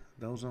veterans and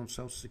those on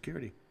Social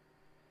Security.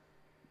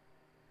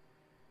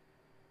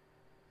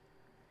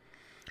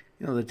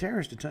 You know, the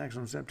terrorist attacks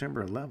on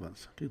September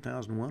 11th,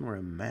 2001 were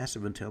a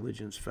massive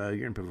intelligence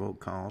failure and provoked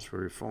calls for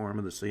reform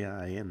of the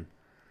CIA and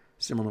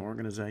similar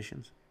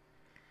organizations.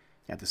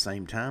 At the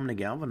same time, they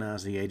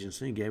galvanized the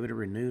agency and gave it a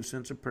renewed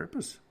sense of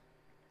purpose.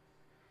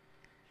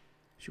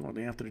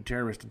 Shortly after the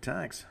terrorist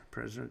attacks,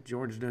 President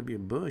George W.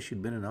 Bush,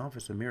 who'd been in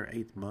office a mere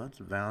 8 months,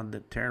 vowed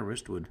that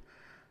terrorists would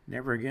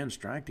never again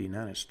strike the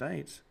United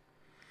States.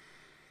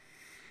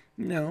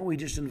 No, we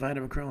just invite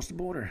them across the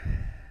border.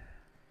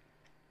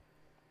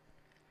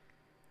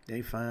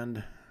 They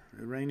find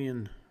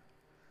Iranian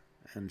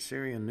and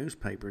Syrian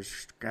newspapers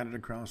scattered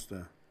across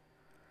the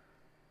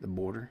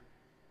border.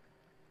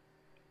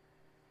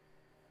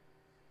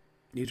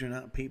 These are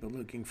not people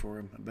looking for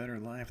a better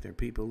life. They're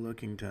people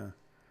looking to,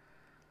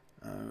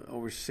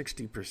 over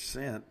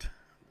 60%,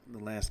 the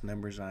last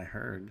numbers I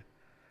heard,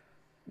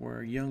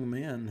 were young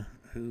men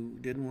who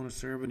didn't want to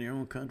serve in their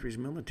own country's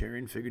military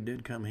and figured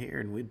they'd come here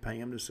and we'd pay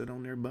them to sit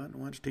on their butt and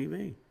watch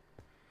TV.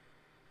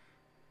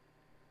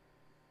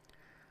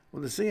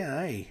 Well, the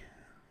CIA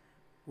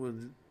was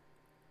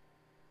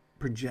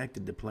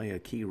projected to play a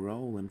key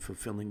role in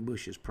fulfilling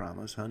Bush's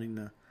promise, hunting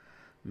the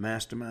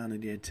mastermind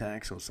of the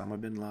attacks,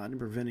 Osama bin Laden,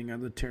 preventing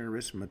other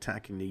terrorists from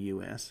attacking the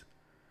U.S.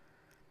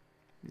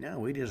 No,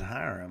 we just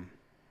hire them,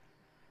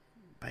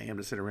 pay them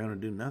to sit around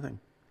and do nothing.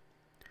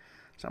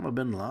 Osama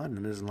bin Laden,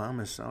 an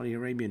Islamist Saudi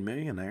Arabian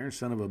millionaire,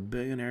 son of a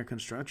billionaire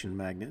construction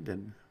magnate that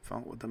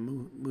fought with the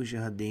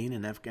Mujahideen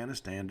in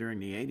Afghanistan during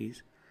the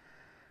 80s.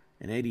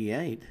 In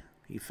 88,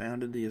 he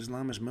founded the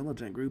Islamist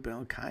militant group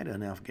Al-Qaeda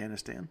in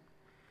Afghanistan.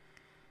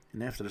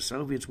 And after the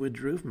Soviets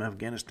withdrew from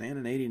Afghanistan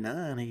in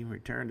 89, he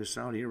returned to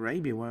Saudi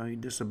Arabia while he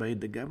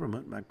disobeyed the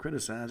government by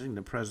criticizing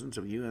the presence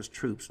of U.S.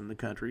 troops in the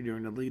country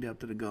during the lead-up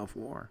to the Gulf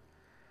War.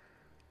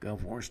 The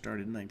Gulf War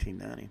started in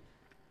 1990.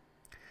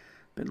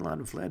 Bin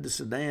Laden fled to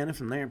Sudan and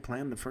from there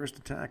planned the first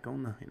attack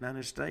on the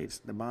United States,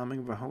 the bombing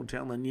of a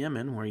hotel in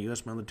Yemen where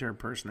U.S. military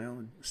personnel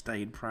had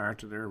stayed prior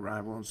to their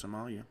arrival in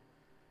Somalia.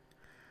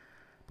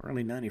 By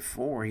early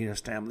 94, he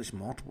established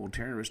multiple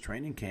terrorist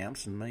training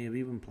camps and may have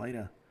even played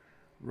a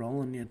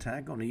role in the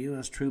attack on the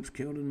U.S. troops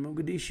killed in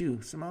Mogadishu,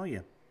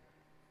 Somalia,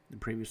 the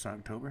previous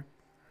October.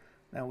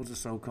 That was the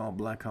so-called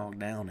Black Hawk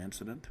Down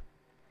incident.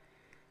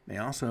 They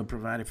also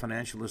provided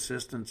financial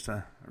assistance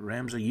to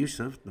Ramzi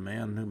Yousef, the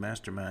man who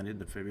masterminded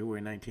the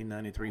February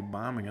 1993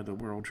 bombing of the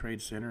World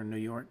Trade Center in New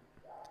York.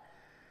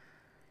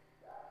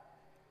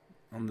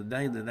 On the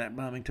day that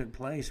bombing took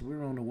place, we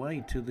were on the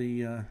way to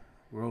the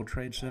World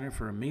Trade Center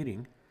for a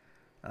meeting.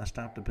 I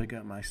stopped to pick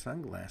up my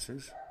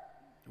sunglasses,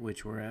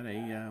 which were at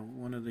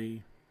one of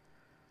the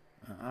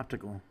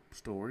optical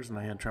stores, and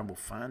I had trouble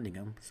finding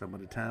them. So by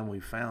the time we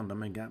found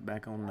them and got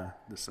back on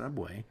the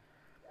subway,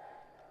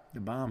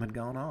 the bomb had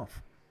gone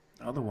off.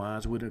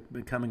 Otherwise, we'd have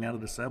been coming out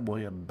of the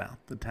subway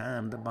about the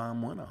time the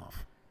bomb went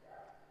off.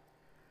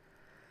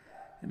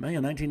 In May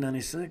of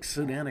 1996,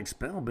 Sudan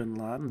expelled bin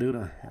Laden due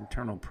to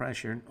internal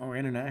pressure or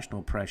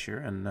international pressure,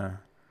 and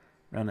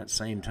around that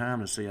same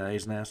time, the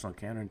CIA's National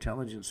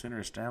Counterintelligence Center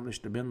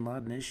established the bin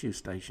Laden Issue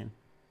Station.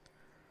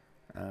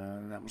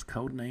 That was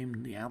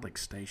codenamed the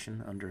Alex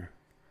Station under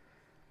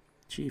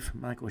Chief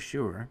Michael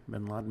Schur.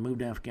 Bin Laden moved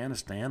to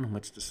Afghanistan,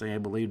 which the CIA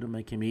believed would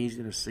make him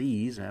easy to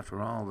seize. After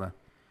all, the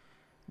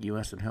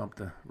U.S. had helped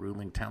the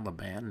ruling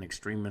Taliban, an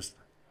extremist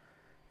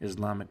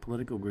Islamic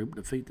political group,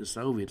 defeat the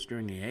Soviets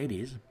during the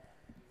 80s.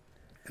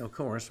 Of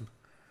course,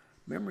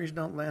 memories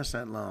don't last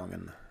that long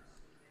in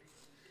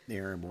the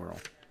Arab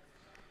world.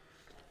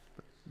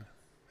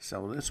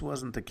 So this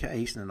wasn't the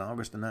case, and in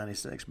August of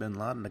 96, bin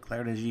Laden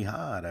declared a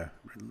jihad, a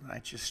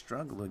righteous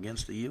struggle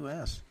against the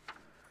U.S.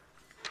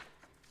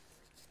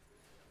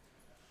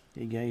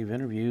 He gave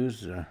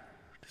interviews to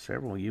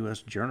several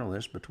U.S.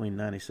 journalists between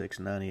 96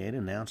 and 98,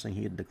 announcing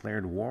he had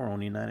declared war on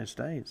the United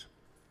States.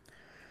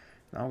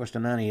 In August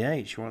of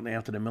 98, shortly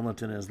after the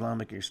militant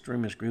Islamic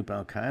extremist group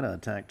Al-Qaeda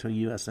attacked 2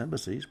 U.S.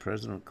 embassies,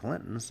 President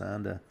Clinton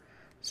signed a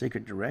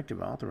secret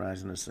directive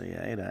authorizing the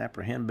CIA to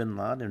apprehend bin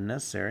Laden if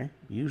necessary,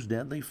 use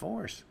deadly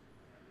force,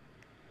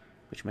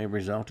 which may have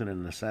resulted in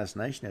an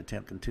assassination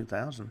attempt in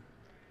 2000.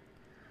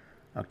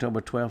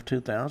 October 12,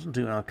 2000,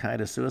 2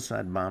 Al-Qaeda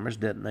suicide bombers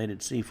detonated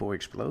C4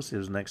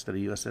 explosives next to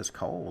the USS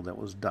Cole that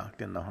was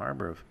docked in the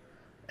harbor of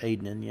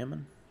Aden in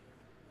Yemen.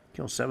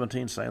 Killed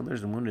 17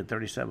 sailors and wounded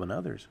 37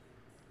 others.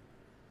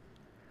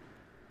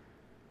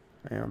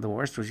 And the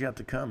worst was yet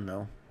to come,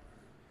 though.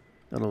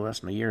 A little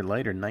less than a year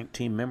later,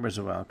 19 members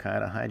of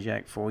Al-Qaeda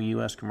hijacked 4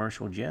 U.S.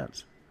 commercial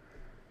jets.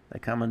 They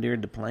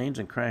commandeered the planes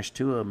and crashed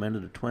 2 of them into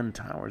the Twin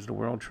Towers of the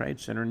World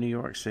Trade Center in New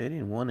York City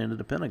and 1 into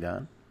the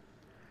Pentagon,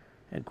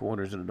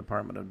 headquarters of the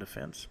Department of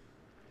Defense.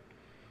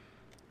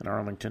 In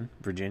Arlington,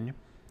 Virginia,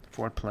 the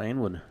 4th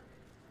plane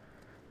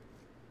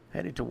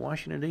headed to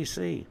Washington,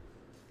 D.C.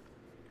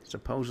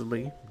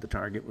 Supposedly, the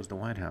target was the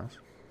White House,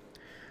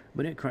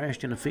 but it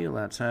crashed in a field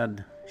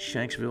outside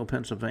Shanksville,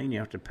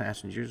 Pennsylvania, after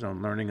passengers,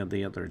 on learning of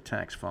the other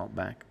attacks, fought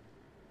back.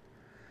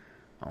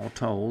 All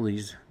told,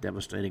 these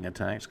devastating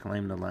attacks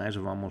claimed the lives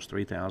of almost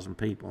 3,000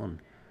 people, and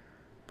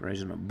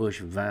President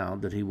Bush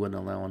vowed that he wouldn't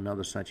allow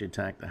another such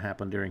attack to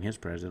happen during his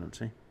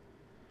presidency.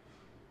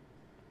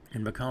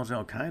 And because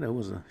Al-Qaeda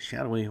was a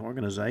shadowy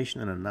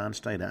organization and a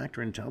non-state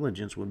actor,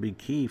 intelligence would be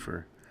key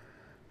for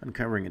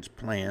uncovering its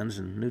plans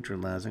and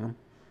neutralizing them,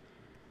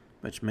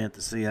 which meant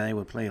the CIA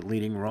would play a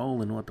leading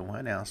role in what the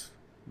White House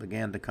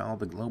began to call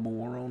the global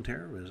war on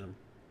terrorism.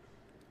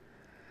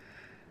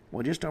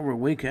 Well, just over a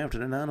week after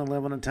the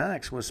 9/11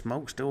 attacks, with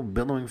smoke still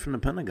billowing from the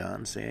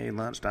Pentagon, CIA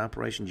launched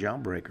Operation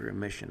Jawbreaker, a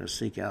mission to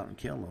seek out and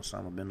kill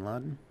Osama bin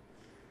Laden.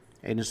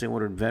 Agency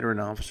ordered veteran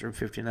officer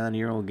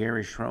 59-year-old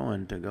Gary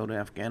Schroen to go to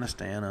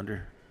Afghanistan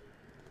under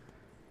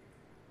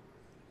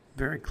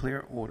very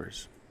clear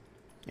orders.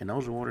 And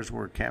those orders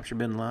were capture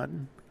bin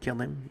Laden, kill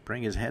him,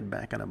 bring his head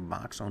back in a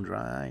box on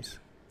dry ice.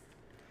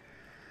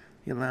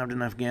 He arrived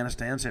in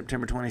Afghanistan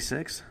September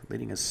 26,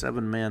 leading a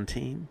 7-man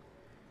team,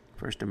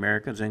 first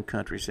Americans in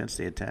country since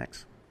the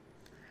attacks.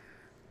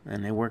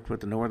 And they worked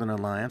with the Northern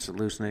Alliance, a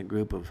loose-knit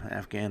group of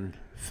Afghan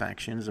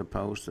factions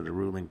opposed to the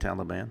ruling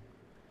Taliban.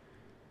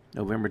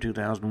 November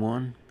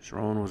 2001,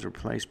 Schroen was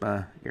replaced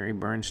by Gary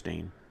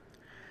Bernstein.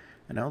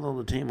 And although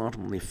the team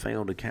ultimately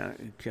failed to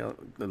capture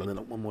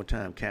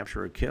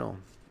or kill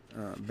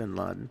bin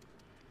Laden,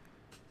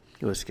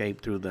 who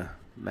escaped through the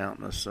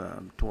mountainous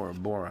Tora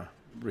Bora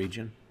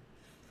region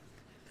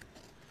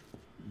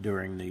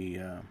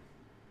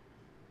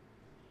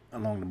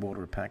along the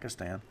border of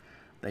Pakistan,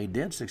 they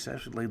did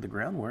successfully lay the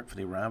groundwork for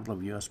the arrival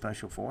of U.S.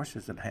 Special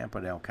Forces that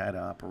hampered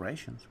al-Qaeda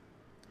operations.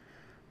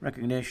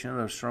 Recognition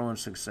of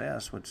Schroen's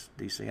success, which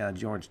DCI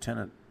George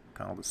Tenet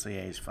called the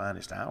CIA's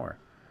finest hour,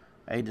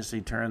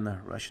 agency turned the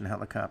Russian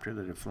helicopter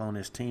that had flown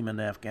his team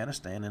into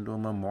Afghanistan into a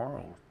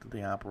memorial to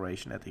the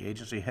operation at the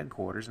agency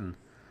headquarters in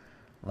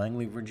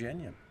Langley,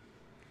 Virginia.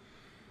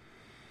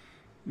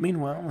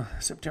 Meanwhile,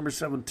 September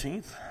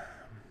 17th,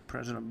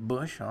 President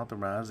Bush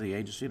authorized the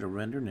agency to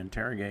render and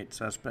interrogate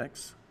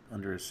suspects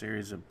under a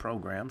series of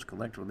programs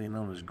collectively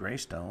known as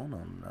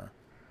Greystone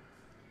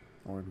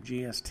or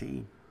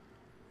GST.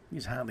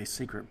 These highly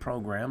secret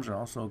programs are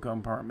also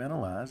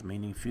compartmentalized,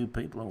 meaning few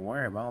people are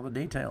aware of all the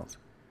details.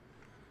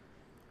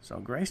 So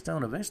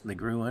Greystone eventually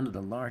grew into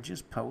the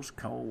largest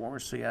post-Cold War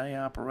CIA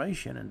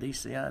operation, and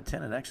DCI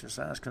Tenet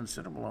exercised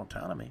considerable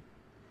autonomy.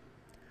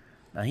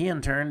 Now, he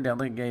in turn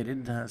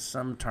delegated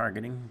some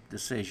targeting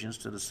decisions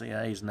to the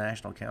CIA's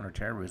National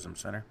Counterterrorism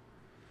Center.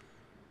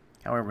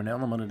 However, an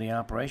element of the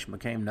operation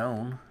became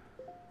known.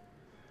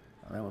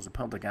 There was a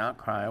public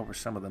outcry over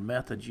some of the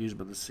methods used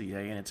by the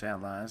CIA and its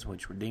allies,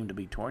 which were deemed to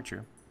be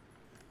torture.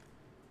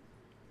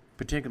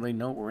 Particularly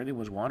noteworthy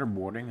was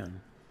waterboarding, an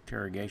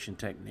interrogation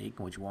technique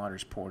in which water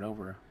is poured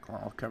over a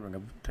cloth covering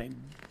a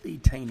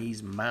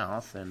detainee's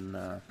mouth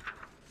and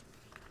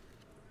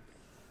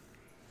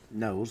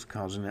nose,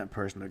 causing that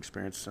person to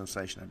experience a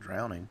sensation of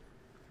drowning.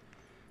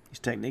 These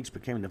techniques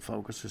became the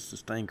focus of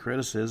sustained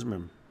criticism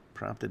and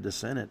prompted the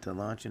Senate to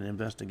launch an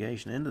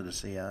investigation into the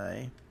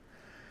CIA.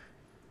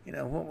 You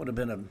know, what would have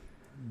been a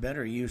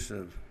better use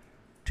of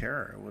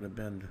terror would have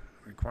been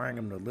requiring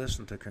them to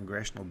listen to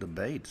congressional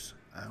debates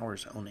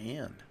hours on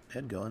end.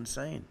 They'd go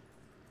insane.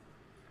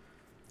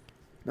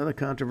 Another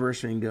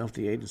controversy engulfed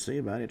the agency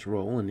about its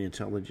role in the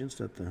intelligence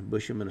that the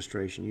Bush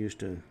administration used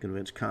to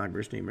convince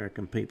Congress and the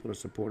American people to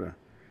support a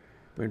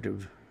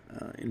preemptive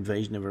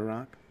invasion of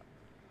Iraq.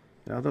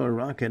 Although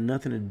Iraq had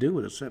nothing to do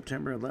with the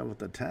September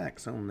 11th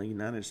attacks on the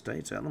United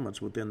States,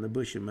 elements within the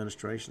Bush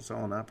administration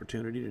saw an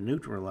opportunity to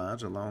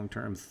neutralize a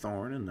long-term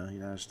thorn in the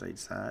United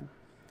States side.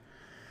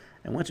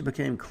 And once it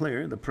became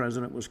clear the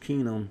president was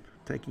keen on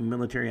taking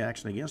military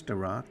action against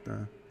Iraq,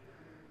 the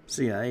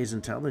CIA's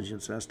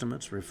intelligence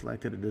estimates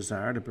reflected a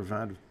desire to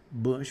provide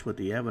Bush with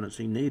the evidence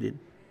he needed,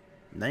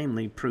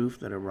 namely proof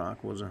that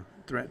Iraq was a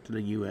threat to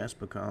the U.S.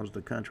 because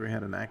the country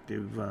had an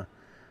active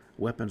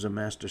weapons of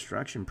mass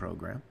destruction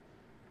program.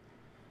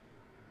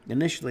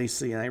 Initially,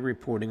 CIA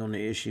reporting on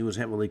the issue was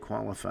heavily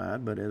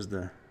qualified, but as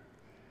the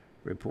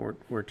report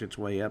worked its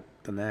way up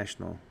the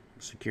national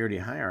security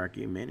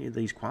hierarchy, many of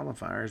these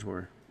qualifiers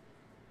were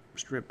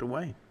stripped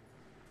away,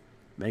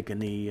 making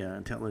the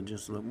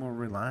intelligence look more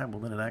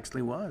reliable than it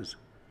actually was.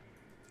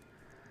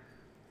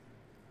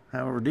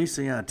 However,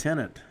 DCI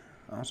Tenet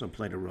also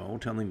played a role,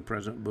 telling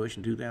President Bush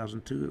in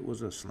 2002 it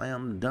was a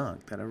slam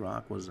dunk that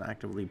Iraq was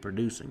actively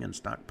producing and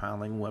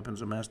stockpiling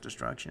weapons of mass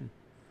destruction.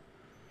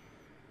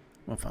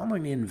 Well,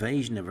 following the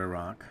invasion of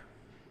Iraq,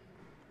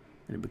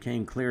 it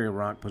became clear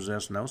Iraq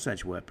possessed no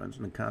such weapons,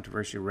 and the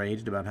controversy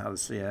raged about how the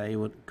CIA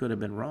could have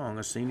been wrong.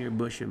 A senior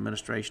Bush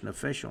administration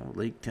official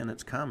leaked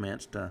Tenet's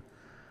comments to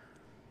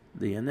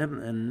the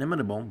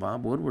inimitable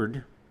Bob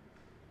Woodward,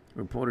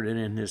 reported it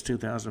in his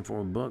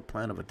 2004 book,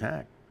 Plan of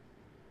Attack.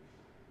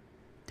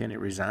 Tenet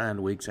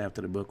resigned weeks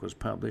after the book was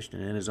published,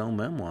 and in his own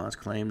memoirs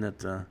claimed that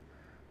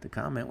the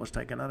comment was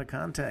taken out of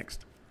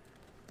context.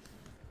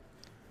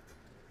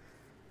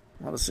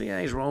 While the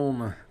CIA's role in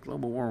the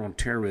global war on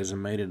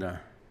terrorism made it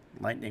a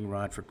lightning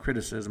rod for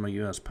criticism of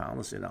U.S.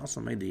 policy, it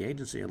also made the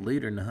agency a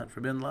leader in the hunt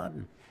for bin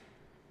Laden.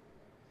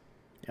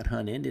 That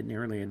hunt ended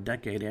nearly a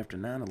decade after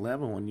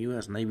 9/11 when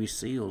U.S. Navy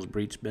SEALs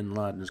breached bin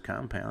Laden's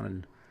compound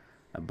in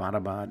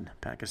Abbottabad,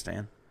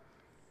 Pakistan.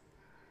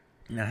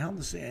 Now, how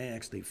the CIA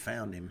actually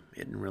found him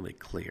isn't really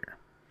clear.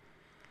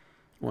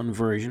 One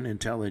version,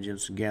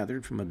 intelligence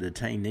gathered from a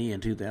detainee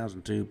in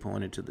 2002,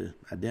 pointed to the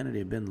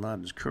identity of bin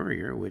Laden's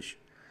courier, which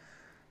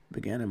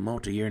began a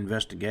multi-year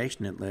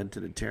investigation that led to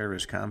the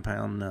terrorist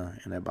compound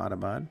in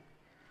Abbottabad.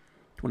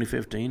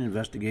 2015,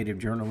 investigative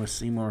journalist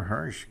Seymour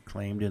Hersh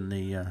claimed in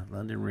the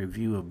London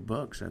Review of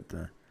Books that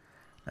the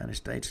United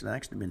States had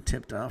actually been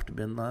tipped off to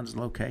bin Laden's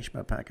location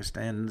by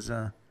Pakistan's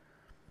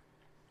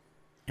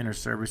Inter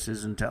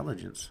Services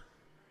Intelligence,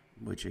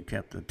 which had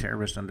kept the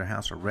terrorist under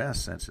house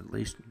arrest since at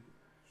least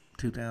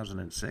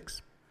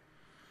 2006.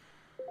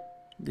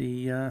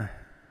 The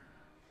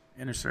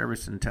Inter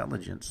Service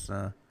Intelligence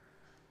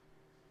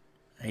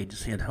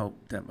agency had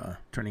hoped that by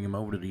turning him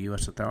over to the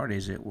U.S.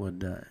 authorities, it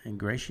would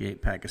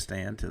ingratiate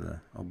Pakistan to the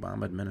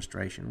Obama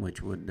administration,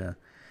 which would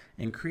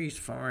increase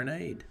foreign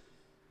aid.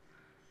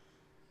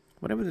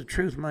 Whatever the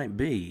truth might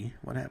be,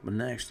 what happened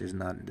next is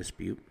not in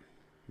dispute.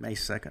 May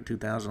 2nd,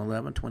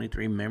 2011,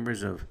 23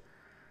 members of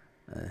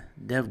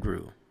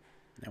DevGru,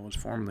 that was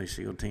formerly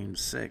SEAL Team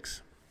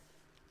 6,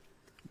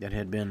 that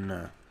had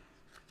been,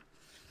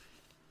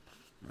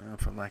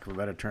 for lack of a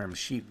better term,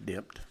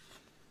 sheep-dipped,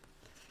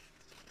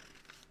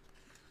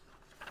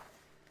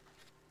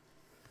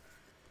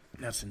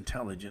 that's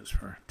intelligence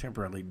for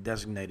temporarily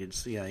designated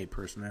CIA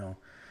personnel,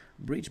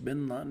 breached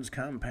bin Laden's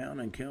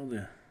compound and killed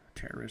the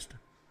terrorist.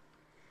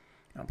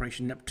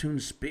 Operation Neptune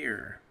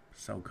Spear,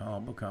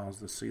 so-called because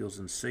the SEAL's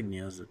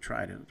insignia is a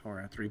trident or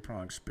a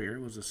three-pronged spear,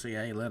 was a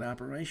CIA-led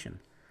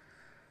operation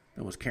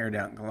that was carried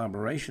out in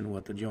collaboration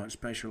with the Joint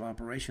Special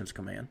Operations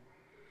Command.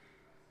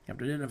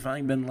 After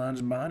identifying bin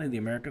Laden's body, the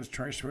Americans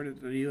transferred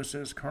it to the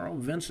USS Carl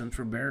Vinson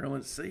for burial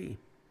at sea.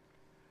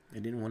 They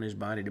didn't want his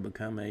body to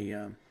become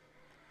a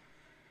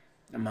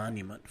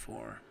monument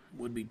for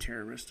would-be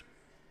terrorists.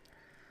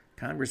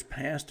 Congress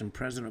passed and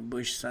President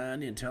Bush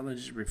signed the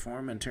Intelligence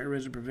Reform and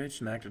Terrorism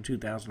Prevention Act of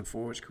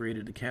 2004, which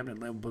created the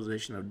cabinet-level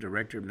position of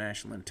Director of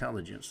National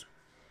Intelligence,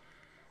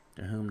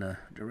 to whom the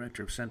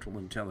Director of Central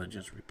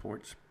Intelligence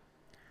reports.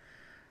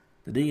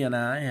 The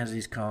DNI, as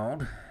he's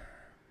called,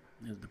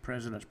 is the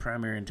President's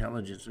primary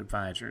intelligence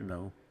advisor,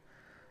 though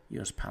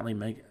U.S.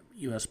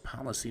 U.S.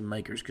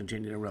 policymakers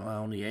continue to rely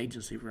on the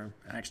agency for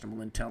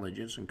actionable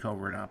intelligence and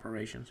covert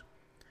operations.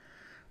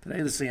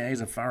 Today, the CIA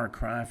is a far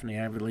cry from the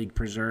Ivy League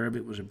preserve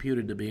it was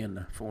reputed to be in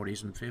the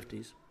 40s and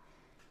 50s.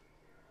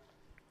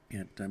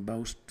 It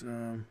boasts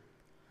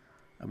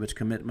of its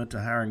commitment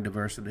to hiring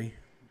diversity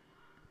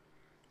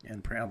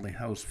and proudly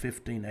hosts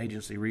 15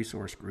 agency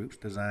resource groups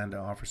designed to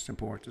offer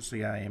support to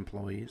CIA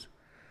employees.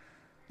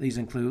 These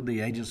include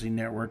the agency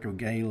network of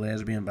gay,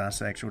 lesbian,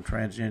 bisexual,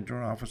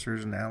 transgender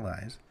officers and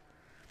allies.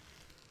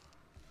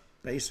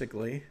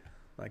 Basically,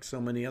 like so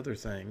many other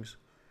things,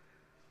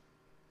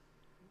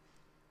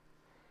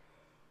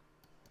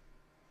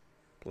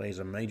 plays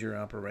a major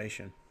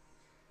operation.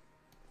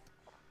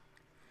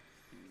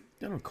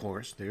 Then, of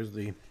course, there's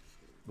the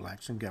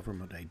Blacks in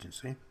Government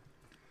Agency,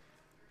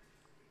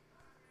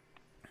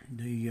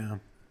 the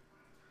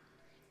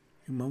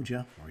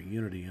Umoja, or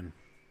Unity in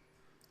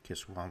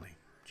Kiswahili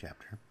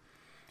chapter,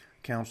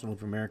 Council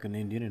of American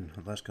Indian and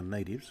Alaska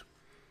Natives,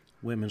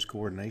 Women's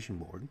Coordination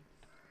Board.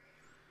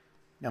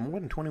 Now, more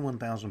than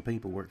 21,000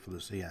 people work for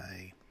the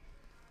CIA,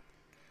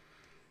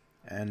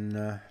 and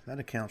that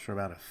accounts for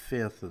about a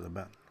fifth of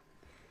the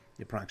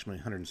approximately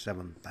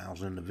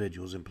 107,000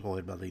 individuals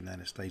employed by the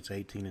United States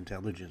 18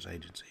 intelligence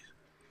agencies.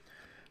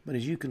 But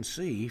as you can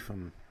see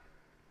from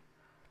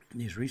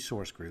these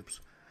resource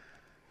groups,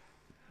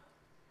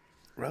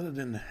 rather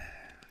than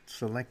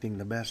selecting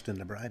the best and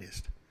the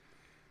brightest,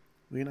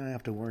 we don't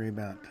have to worry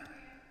about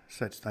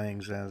such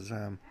things as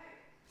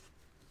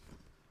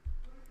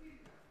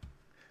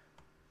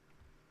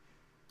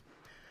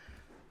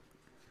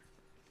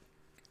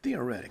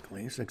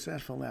theoretically,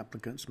 successful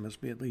applicants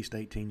must be at least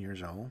 18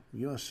 years old,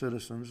 U.S.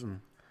 citizens,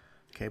 and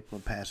capable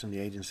of passing the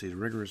agency's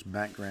rigorous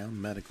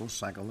background, medical,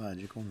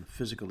 psychological, and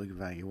physical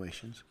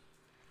evaluations.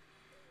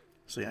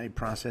 CIA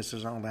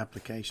processes all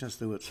applications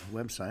through its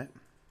website,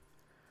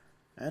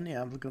 and the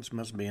applicants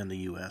must be in the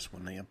U.S.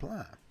 when they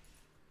apply.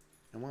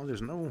 And while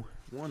there's no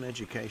one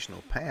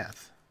educational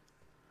path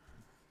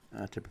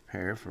to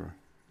prepare for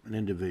an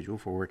individual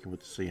for working with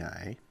the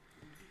CIA,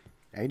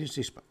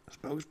 agency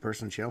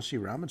spokesperson Chelsea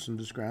Robinson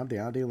described the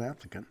ideal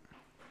applicant: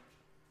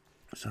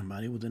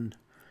 somebody with an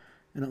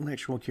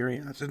intellectual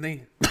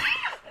curiosity,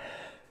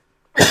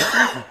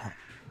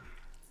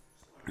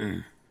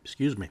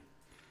 excuse me,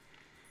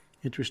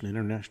 interest in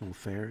international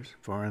affairs,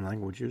 foreign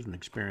languages, and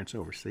experience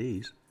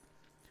overseas.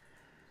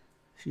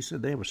 She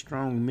said they have a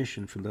strong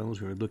mission for those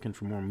who are looking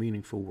for more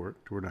meaningful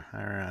work toward a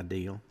higher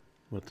ideal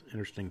with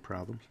interesting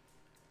problems.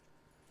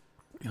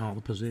 All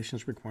the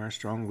positions require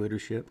strong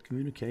leadership,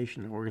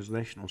 communication, and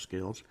organizational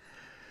skills.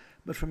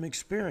 But from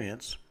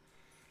experience,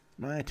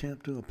 my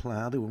attempt to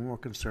apply, they were more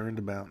concerned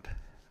about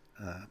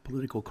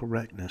political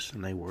correctness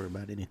than they were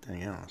about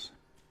anything else.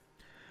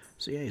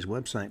 CIA's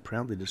website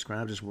proudly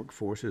describes its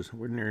workforce as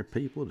ordinary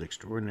people with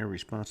extraordinary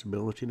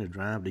responsibility and a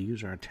drive to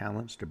use our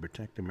talents to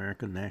protect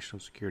American national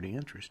security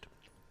interest.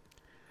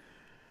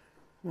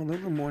 Well, a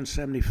little more than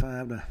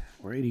 75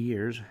 or 80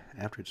 years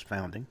after its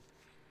founding,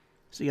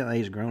 CIA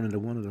has grown into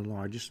one of the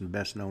largest and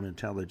best-known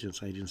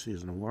intelligence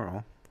agencies in the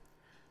world.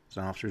 Its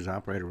officers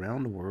operate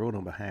around the world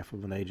on behalf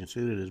of an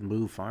agency that has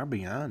moved far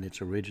beyond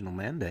its original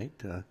mandate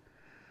to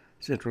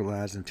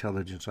centralize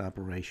intelligence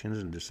operations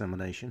and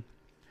dissemination,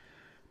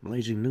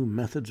 blazing new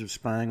methods of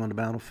spying on the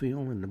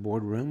battlefield, in the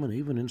boardroom, and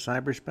even in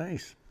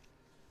cyberspace.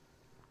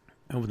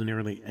 Over the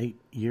nearly 8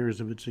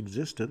 years of its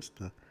existence,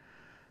 the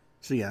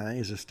CIA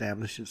has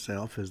established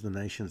itself as the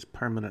nation's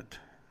permanent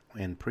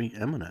and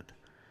preeminent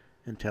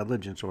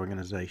intelligence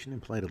organization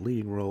and played a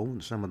leading role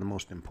in some of the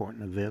most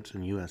important events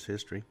in U.S.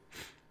 history,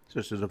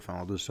 such as the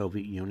fall of the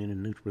Soviet Union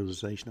and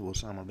neutralization of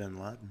Osama bin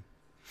Laden.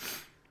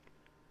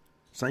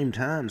 Same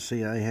time, the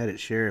CIA had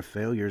its share of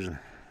failures and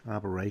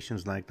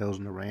operations like those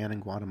in Iran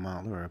and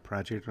Guatemala, or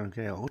Project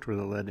MK Ultra,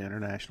 that led to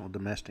international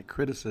domestic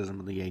criticism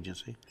of the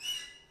agency.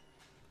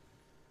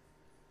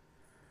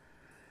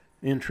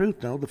 In truth,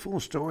 though, the full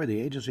story of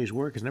the agency's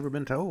work has never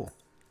been told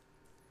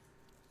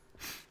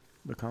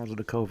because of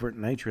the covert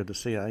nature of the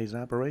CIA's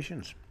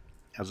operations.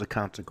 As a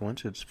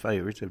consequence, its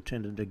failures have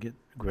tended to get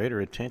greater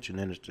attention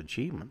than its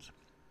achievements.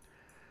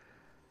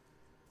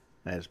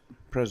 As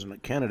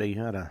President Kennedy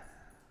had a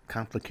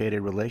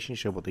complicated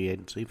relationship with the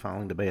agency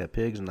following the Bay of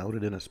Pigs,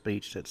 noted in a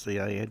speech at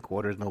CIA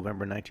headquarters in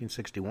November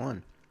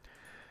 1961.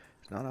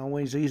 It's not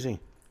always easy.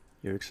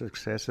 Your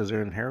successes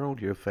are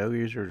heralded, your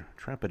failures are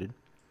trumpeted.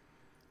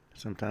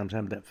 Sometimes I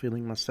have that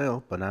feeling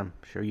myself, but I'm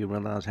sure you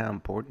realize how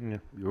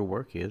important your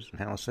work is and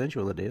how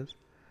essential it is,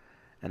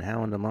 and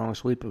how in the long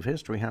sweep of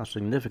history, how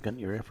significant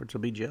your efforts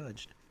will be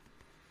judged.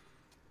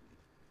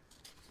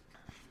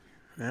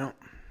 Well,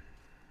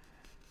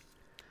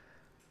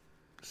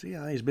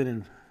 CIA has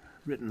been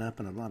written up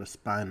in a lot of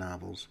spy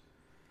novels,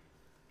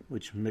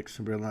 which mix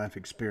real-life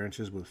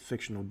experiences with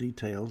fictional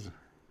details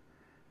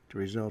to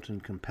result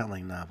in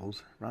compelling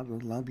novels.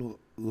 Robert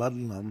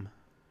Ludlum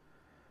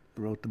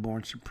wrote The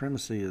Born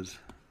Supremacy as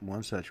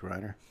one such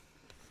writer.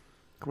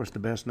 Of course, the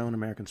best-known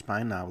American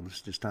spy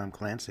novelist is Tom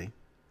Clancy,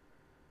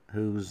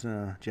 whose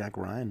Jack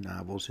Ryan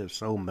novels have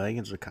sold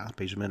millions of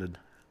copies amid a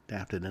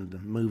adapted into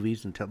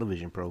movies and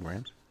television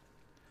programs.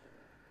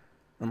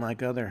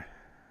 Unlike other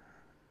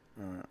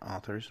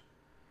authors,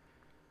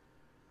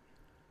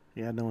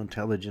 he had no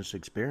intelligence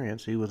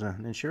experience. He was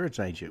an insurance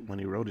agent when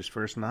he wrote his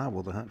first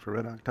novel, The Hunt for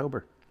Red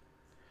October.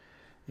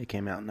 It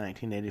came out in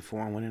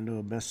 1984 and went into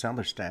a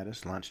bestseller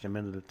status, launched him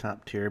into the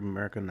top tier of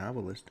American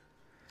novelist.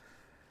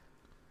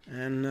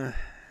 And in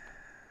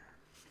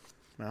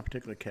my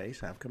particular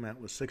case, I've come out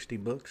with 60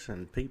 books,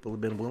 and people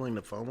have been willing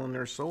to fall on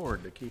their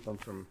sword to keep them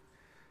from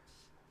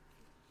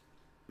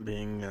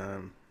being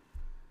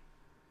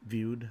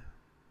viewed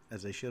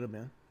as they should have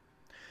been.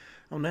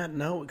 On that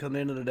note, we come to the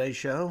end of today's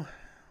show.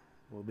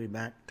 We'll be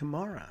back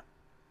tomorrow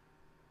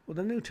with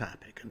a new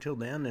topic. Until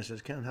then, this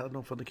is Ken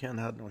Hudnall for the Ken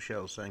Hudnall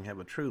Show saying have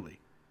a truly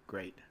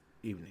great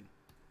evening.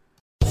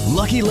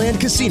 Lucky Land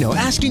Casino,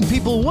 asking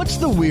people, what's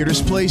the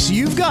weirdest place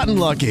you've gotten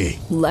lucky?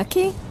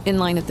 Lucky? In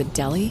line at the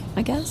deli,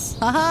 I guess?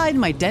 Aha, in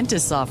my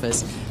dentist's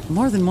office.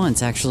 More than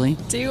once, actually.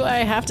 Do I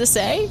have to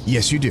say?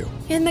 Yes, you do.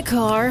 In the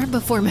car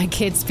before my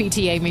kids'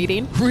 PTA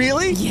meeting.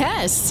 Really?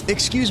 Yes.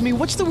 Excuse me,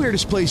 what's the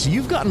weirdest place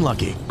you've gotten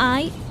lucky?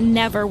 I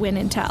never win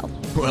and tell.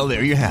 Well,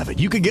 there you have it.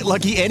 You can get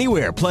lucky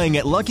anywhere, playing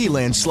at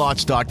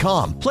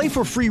LuckyLandSlots.com. Play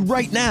for free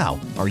right now.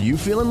 Are you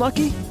feeling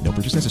lucky? No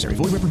purchase necessary.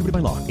 Void where prohibited by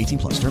law.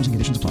 18+. Terms and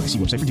conditions apply. See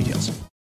website for details.